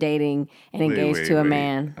I am dating and engaged to a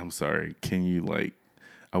man. I'm sorry. Can you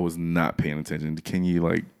I was not paying attention. Can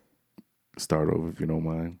you start over if you don't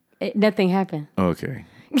mind? Nothing happened. Okay.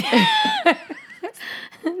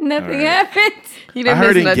 Nothing happened. You I didn't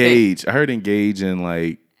heard miss nothing. engage. I heard engage and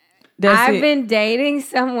That's I've it. been dating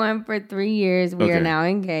someone for 3 years. We are Okay. now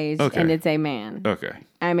engaged, Okay. and it's a man. okay.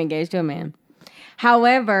 I'm engaged to a man.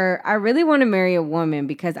 However, I really want to marry a woman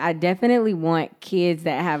because I definitely want kids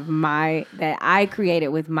that I created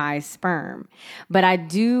with my sperm. But I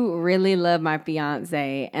do really love my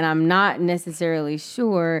fiance, and I'm not necessarily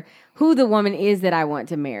sure who the woman is that I want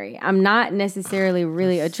to marry. I'm not necessarily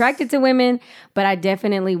really attracted to women, but I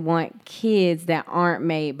definitely want kids that aren't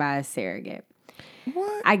made by a surrogate.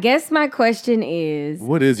 What? I guess my question is,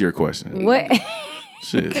 What is your question? what?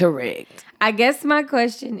 Shit. Correct. I guess my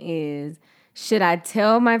question is, should I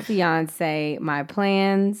tell my fiance my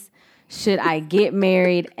plans? Should I get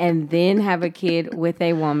married and then have a kid with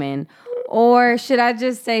a woman? Or should I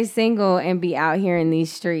just stay single and be out here in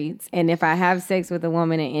these streets? And if I have sex with a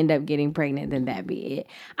woman and end up getting pregnant, then that be it.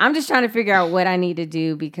 I'm just trying to figure out what I need to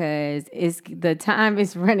do because the time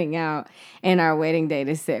is running out and our wedding date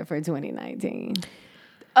is set for 2019.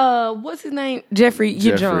 What's his name? Jeffrey,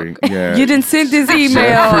 you're Jeffrey, drunk. yeah. You didn't send this email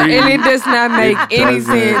Jeffrey. and it does not make It any doesn't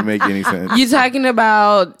sense. make any sense. You talking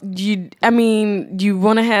about you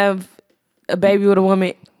want to have a baby with a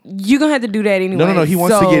woman, you're going to have to do that anyway. No. He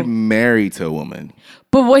wants to get married to a woman.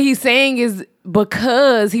 But what he's saying is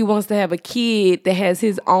because he wants to have a kid that has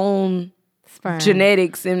his own Sperm.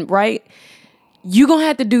 genetics and right, you're going to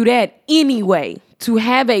have to do that anyway. To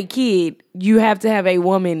have a kid, you have to have a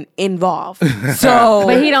woman involved. So,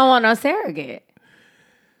 But he don't want no surrogate.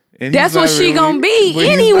 And That's he's not what she gonna be but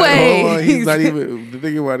anyway. He's not even. The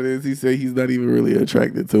thing about it is, he said he's not even really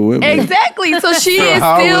attracted to women. exactly. So she So is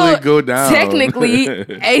how will it go still down? technically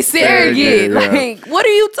a surrogate. Surrogate, yeah. Like, what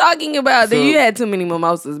are you talking about? So- That you had too many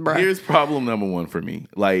mimosas, bro. Here's problem number one for me.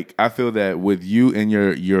 Like, I feel that with you and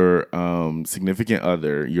your significant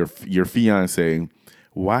other, your fiance,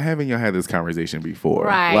 why haven't y'all had this conversation before?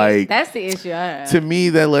 Right. Like, That's the issue I have. to me,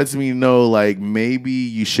 that lets me know, like, maybe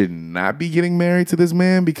you should not be getting married to this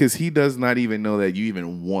man because he does not even know that you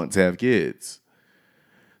even want to have kids.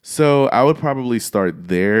 So I would probably start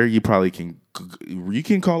there. You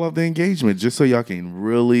can call off the engagement just so y'all can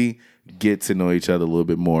really get to know each other a little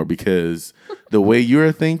bit more, because the way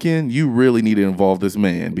you're thinking, you really need to involve this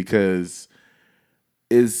man, because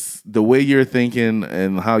is the way you're thinking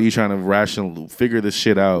and how you're trying to figure this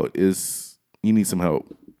shit out is you need some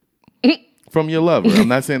help from your lover. I'm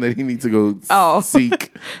not saying that he needs to go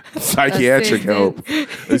seek psychiatric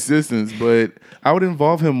assistance, but I would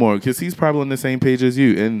involve him more because he's probably on the same page as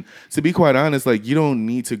you. And to be quite honest, like, you don't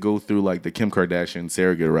need to go through like the Kim Kardashian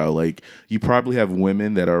surrogate route. Like, you probably have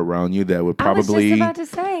women that are around you that would probably I was just about to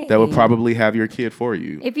say. that would probably have your kid for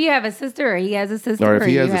you. If you have a sister or he has a sister. Or if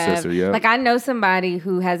he you has a have- sister, yeah. Like, I know somebody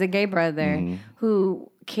who has a gay brother Mm-hmm.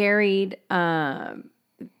 who carried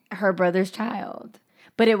her brother's child.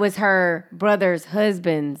 But it was her brother's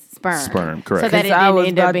husband's sperm. Correct. So that it I didn't was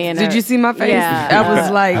end up about- being Did her- you see my face? Yeah. I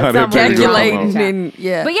was like How that baby calculating come out. and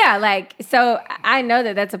yeah. But yeah, like, so I know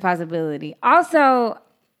that that's a possibility. Also,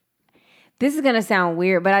 this is going to sound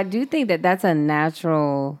weird, but I do think that that's a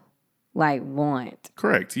natural, like, want.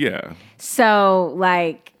 Correct. Yeah. So,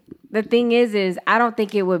 like, the thing is I don't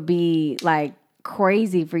think it would be, like,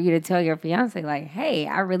 crazy for you to tell your fiance, like, hey,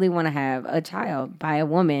 I really want to have a child by a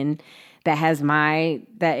woman that is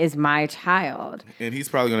my child. And he's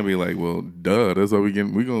probably gonna be like, "Well, duh. That's what we're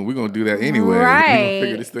gonna do that anyway. We're Right. gonna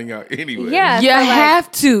figure this thing out anyway." Yeah. You so, like,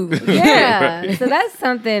 have to. Yeah. So that's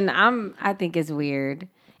something I think is weird.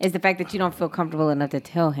 Is the fact that you don't feel comfortable enough to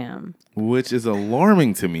tell him. Which is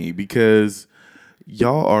alarming to me because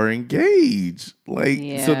y'all are engaged. Like,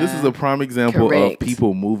 so this is a prime example of Correct.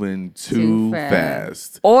 people moving too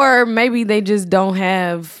fast. Or maybe they just don't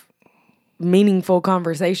have meaningful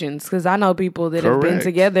conversations, because I know people that have been Correct.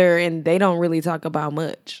 together and they don't really talk about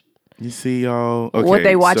much. You see, y'all. Okay, what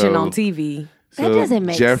they watching so- on TV. That doesn't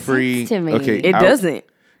make Jeffrey, sense to me. Okay, It doesn't.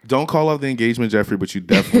 Don't call off the engagement, Jeffrey, but you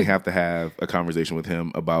definitely have to have a conversation with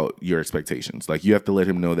him about your expectations. Like, you have to let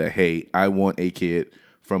him know that, hey, I want a kid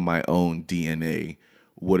from my own DNA.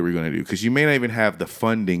 What are we going to do? Because you may not even have the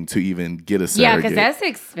funding to even get a surrogate. Yeah, because that's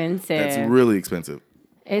expensive. That's really expensive.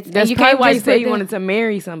 That's you probably can't why he just said put he them- wanted to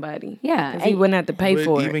marry somebody. Yeah, 'Cause he and- wouldn't have to pay But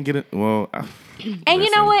for even it. get it. Well, And you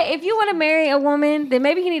know what? If you want to marry a woman, then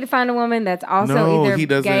maybe you need to find a woman that's also No, he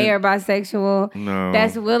either doesn't- gay or bisexual. No.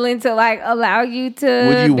 That's willing to, like, allow you to.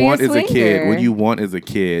 What you be want a is a kid. swinger. What you want is a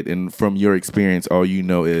kid, and from your experience, all you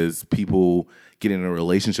know is people get into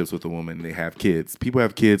relationships with a woman and they have kids. People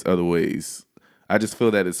have kids other ways. I just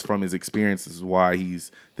feel that it's from his experiences why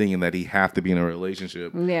he's thinking that he have to be in a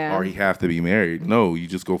relationship Yeah. or he have to be married. No, you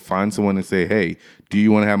just go find someone and say, hey, do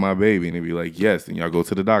you want to have my baby? And they be like, yes. And y'all go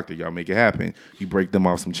to the doctor. Y'all make it happen. You break them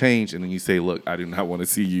off some change and then you say, look, I do not want to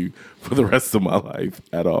see you for the rest of my life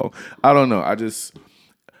at all. I don't know.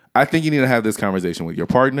 I think you need to have this conversation with your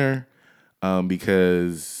partner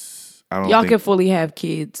because I don't Y'all think can fully have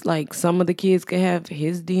kids. Like, some of the kids can have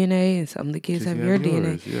his DNA and some of the kids have your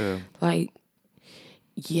DNA. yours, yeah. Like,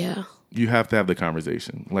 yeah. You have to have the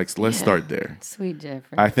conversation. Like, let's start there. Sweet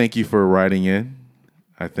Jeffrey. I thank you for writing in.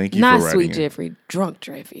 I thank you Not for writing sweet in. Jeffrey, drunk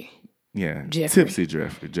Jeffrey. Yeah. Jeffrey. Tipsy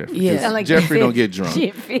Jeffrey. Yeah. 'Cause Sound like Jeffrey the don't get drunk.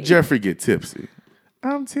 Jeffrey. Jeffrey get tipsy.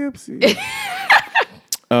 I'm tipsy.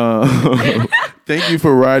 Thank you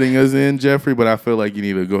for writing us in, Jeffrey, but I feel like you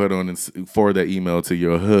need to go ahead on and forward that email to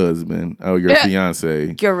your husband or your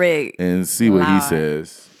fiance Correct. and see what he Lord.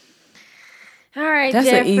 says. All right, That's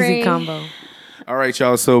Jeffrey. an easy combo. All right,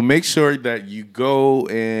 y'all. So make sure that you go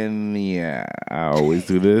and, I always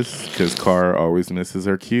do this because Cara always misses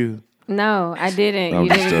her cue. No, I didn't. I'm You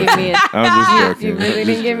just didn't give me a. I'm just joking. You really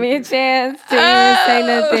didn't give me a chance to say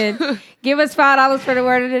nothing. Give us $5 for the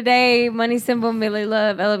word of the day. Money symbol Millie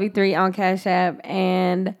Love LV3 on Cash App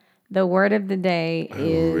and The word of the day I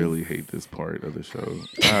is... really hate this part of the show.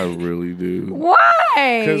 I really do.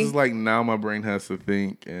 Why? Because it's like now my brain has to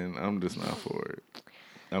think, and I'm just not for it.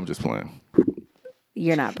 I'm just playing.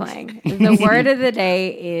 You're not playing. The word of the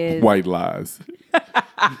day is... White lies. The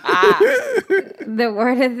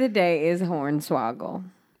word of the day is hornswoggle.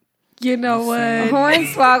 You know what?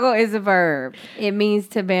 Hornswoggle is a verb. It means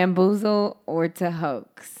to bamboozle or to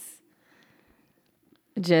hoax.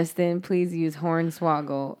 Justin, please use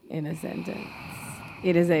hornswoggle in a sentence.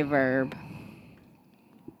 It is a verb.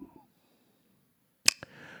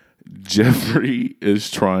 Jeffrey is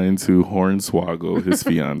trying to hornswoggle his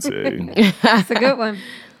fiance. That's a good one.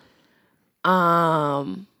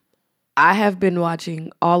 I have been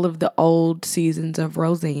watching all of the old seasons of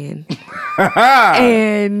Roseanne.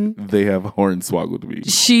 And They have hornswoggled me.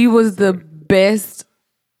 she was the best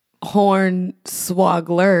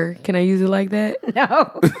hornswoggler. Can I use it like that?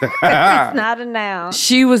 No. It's not a noun.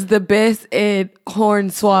 She was the best at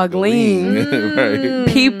hornswoggling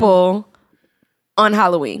Right. people on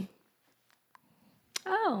Halloween.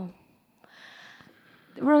 Oh.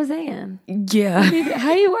 Roseanne. Yeah.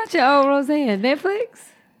 How you watch old Roseanne? Netflix?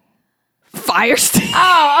 Fire stick.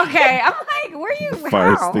 Oh, okay. I'm like, where you?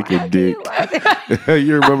 Fire how? stick How and do dick.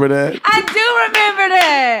 You remember that? I do remember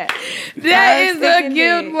that. That is stick a and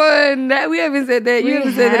good dick. one. That we haven't said that. You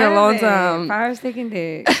haven't said that in a long time. Fire stick and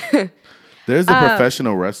dick. There's a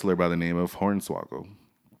professional wrestler by the name of Hornswoggle.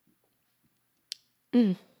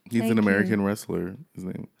 He's Thank an you. American wrestler.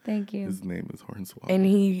 Thank you. His name is Hornswoggle. And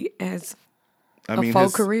he has I a full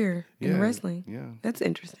his- career in yeah, wrestling. Yeah. That's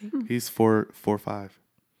interesting. He's 4'5".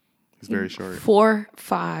 He's very short.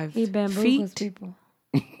 4'5" He bamboozles feet. people.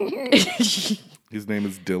 His name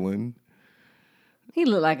is Dylan. He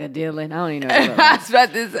looked like a Dylan. I don't even know. What he look I was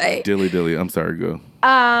about to say. Dilly. I'm sorry, go.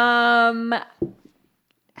 like.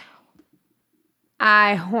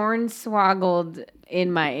 I hornswoggled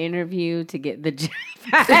in my interview to get the job.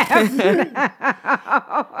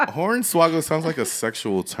 Hornswoggle sounds like a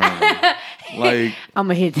sexual term. Like I'm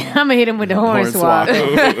gonna hit him with the hornswoggle.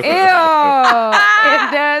 hornswoggle. Ew.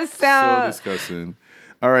 It does So sound. disgusting.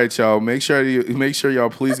 All right, y'all. Make sure y'all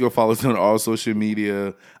please go follow us on all social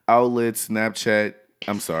media outlets, Snapchat.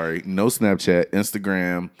 I'm sorry, no Snapchat,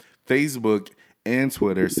 Instagram, Facebook, and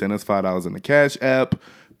Twitter. Send us $5 in the Cash App.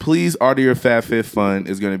 Please order your FabFitFun.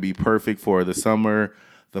 It's going to be perfect for the summer,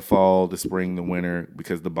 the fall, the spring, the winter,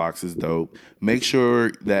 because the box is dope. Make sure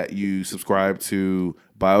that you subscribe to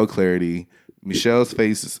BioClarity. Michelle's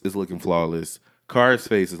face is looking flawless. Car's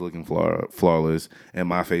face is looking flawless. And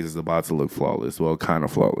my face is about to look flawless. Well, kind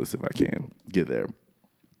of flawless if I can get there.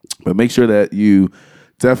 But make sure that you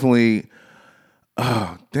definitely...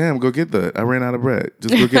 Oh, damn, go get that. I ran out of bread.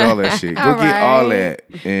 Just go get all that shit. Go get all that.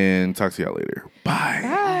 And talk to y'all later. Bye.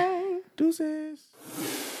 Bye. Deuces.